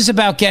centering. This is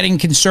about getting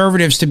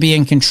conservatives to be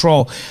in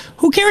control.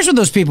 Who cares what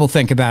those people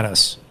think about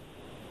us?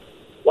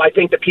 Well, I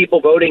think the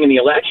people voting in the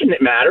election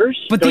that matters.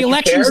 But the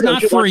election's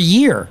not for a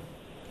year.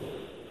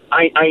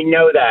 I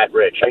know that,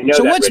 Rich. I know that.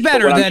 So what's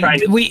better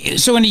than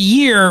So in a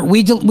year,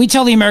 we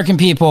tell the American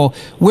people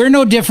we're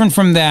no different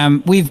from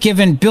them. We've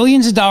given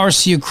billions of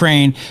dollars to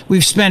Ukraine.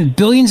 We've spent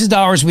billions of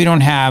dollars we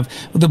don't have.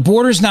 The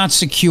border's not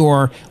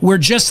secure. We're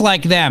just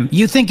like them.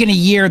 You think in a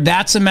year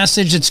that's a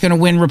message that's going to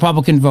win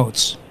Republican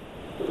votes?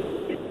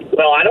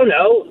 Well, I don't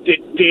know.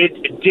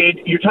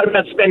 Did you're talking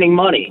about spending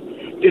money?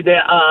 Did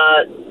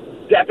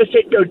the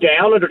deficit go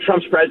down under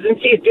Trump's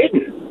presidency? It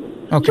didn't.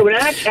 Okay. So it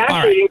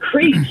actually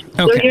increased.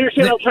 Okay. Do you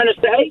understand what I'm trying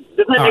to say?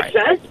 Does that make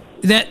sense?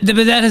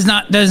 But that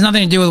has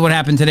nothing to do with what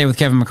happened today with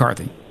Kevin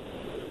McCarthy.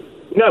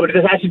 No, but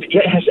it has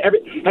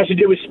to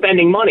do with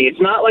spending money. It's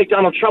not like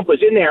Donald Trump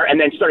was in there and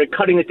then started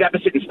cutting the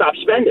deficit and stopped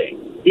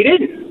spending. He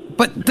didn't.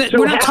 But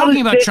we're not talking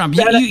about Trump.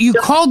 You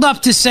called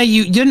up to say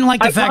you didn't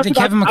like the fact that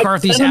Kevin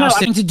McCarthy's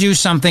asking to do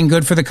something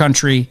good for the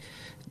country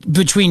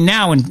between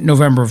now and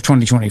November of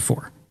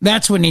 2024.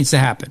 That's what needs to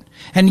happen.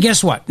 And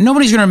guess what?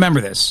 Nobody's going to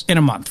remember this in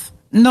a month.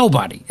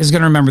 Nobody is going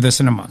to remember this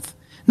in a month.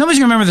 Nobody's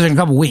going to remember this in a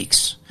couple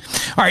weeks.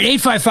 All right,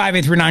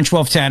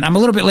 855-839-1210. I'm a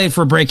little bit late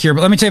for a break here, but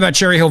let me tell you about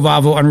Cherry Hill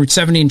Volvo on Route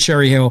 70 in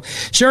Cherry Hill.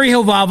 Cherry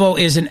Hill Volvo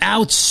is an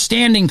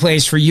outstanding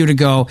place for you to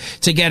go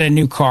to get a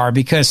new car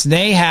because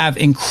they have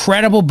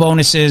incredible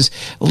bonuses,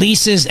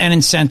 leases, and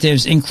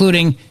incentives,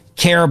 including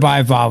Care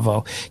by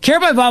Volvo. Care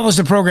by Volvo is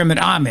the program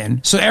that I'm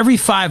in. So every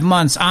 5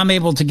 months, I'm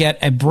able to get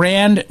a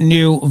brand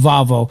new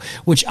Volvo,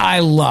 which I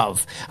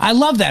love. I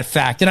love that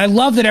fact. And I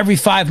love that every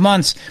 5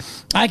 months,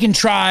 I can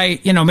try,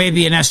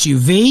 maybe an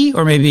SUV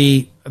or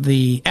maybe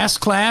the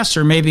S-Class,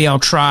 or maybe I'll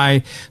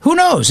try, who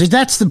knows?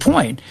 That's the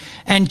point.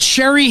 And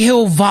Cherry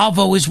Hill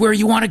Volvo is where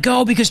you want to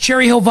go, because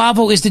Cherry Hill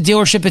Volvo is the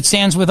dealership that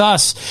stands with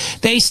us.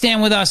 They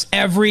stand with us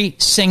every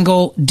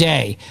single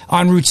day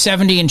on Route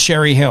 70 in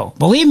Cherry Hill.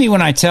 Believe me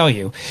when I tell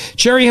you,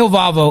 Cherry Hill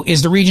Volvo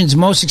is the region's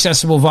most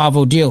accessible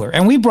Volvo dealer.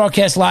 And we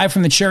broadcast live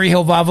from the Cherry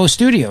Hill Volvo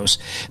studios.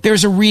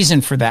 There's a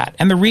reason for that.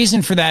 And the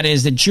reason for that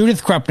is that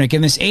Judith Krupnik,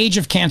 in this age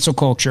of cancel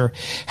culture,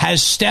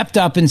 has stepped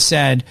up and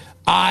said,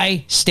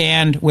 I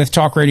stand with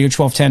Talk Radio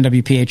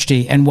 1210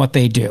 WPHT and what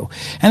they do.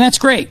 And that's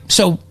great.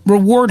 So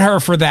reward her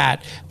for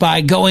that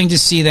by going to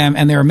see them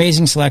and their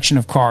amazing selection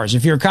of cars.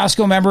 If you're a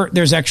Costco member,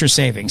 there's extra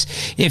savings.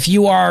 If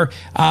you are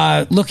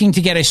looking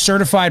to get a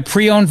certified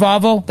pre-owned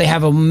Volvo, they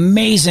have an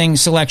amazing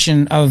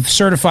selection of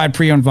certified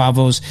pre-owned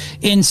Volvos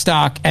in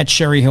stock at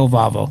Cherry Hill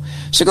Volvo.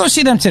 So go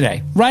see them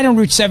today, right on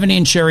Route 70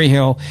 in Cherry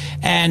Hill,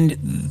 and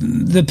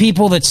the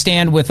people that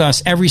stand with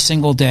us every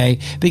single day,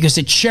 because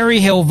at Cherry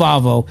Hill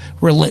Volvo,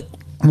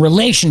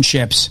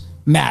 relationships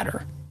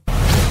matter.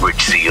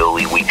 Rich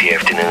Zeoli, weekday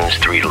afternoons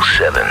 3 to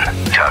 7.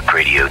 Talk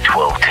Radio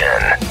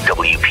 1210,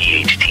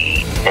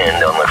 WPHT,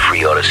 and on the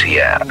free Odyssey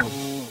app.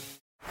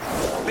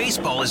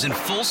 Baseball is in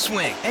full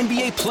swing.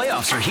 NBA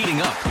playoffs are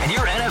heating up, and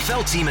your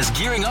NFL team is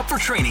gearing up for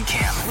training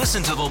camp.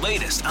 Listen to the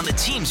latest on the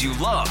teams you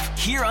love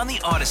here on the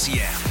Odyssey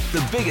app.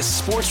 The biggest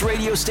sports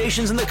radio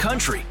stations in the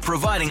country,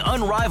 providing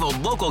unrivaled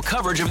local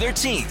coverage of their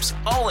teams,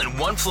 all in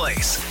one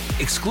place.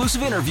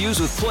 Exclusive interviews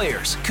with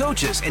players,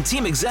 coaches, and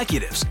team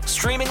executives,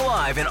 streaming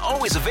live and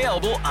always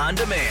available on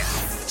demand.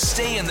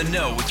 Stay in the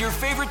know with your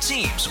favorite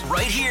teams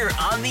right here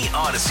on the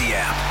Odyssey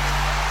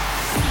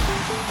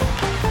app.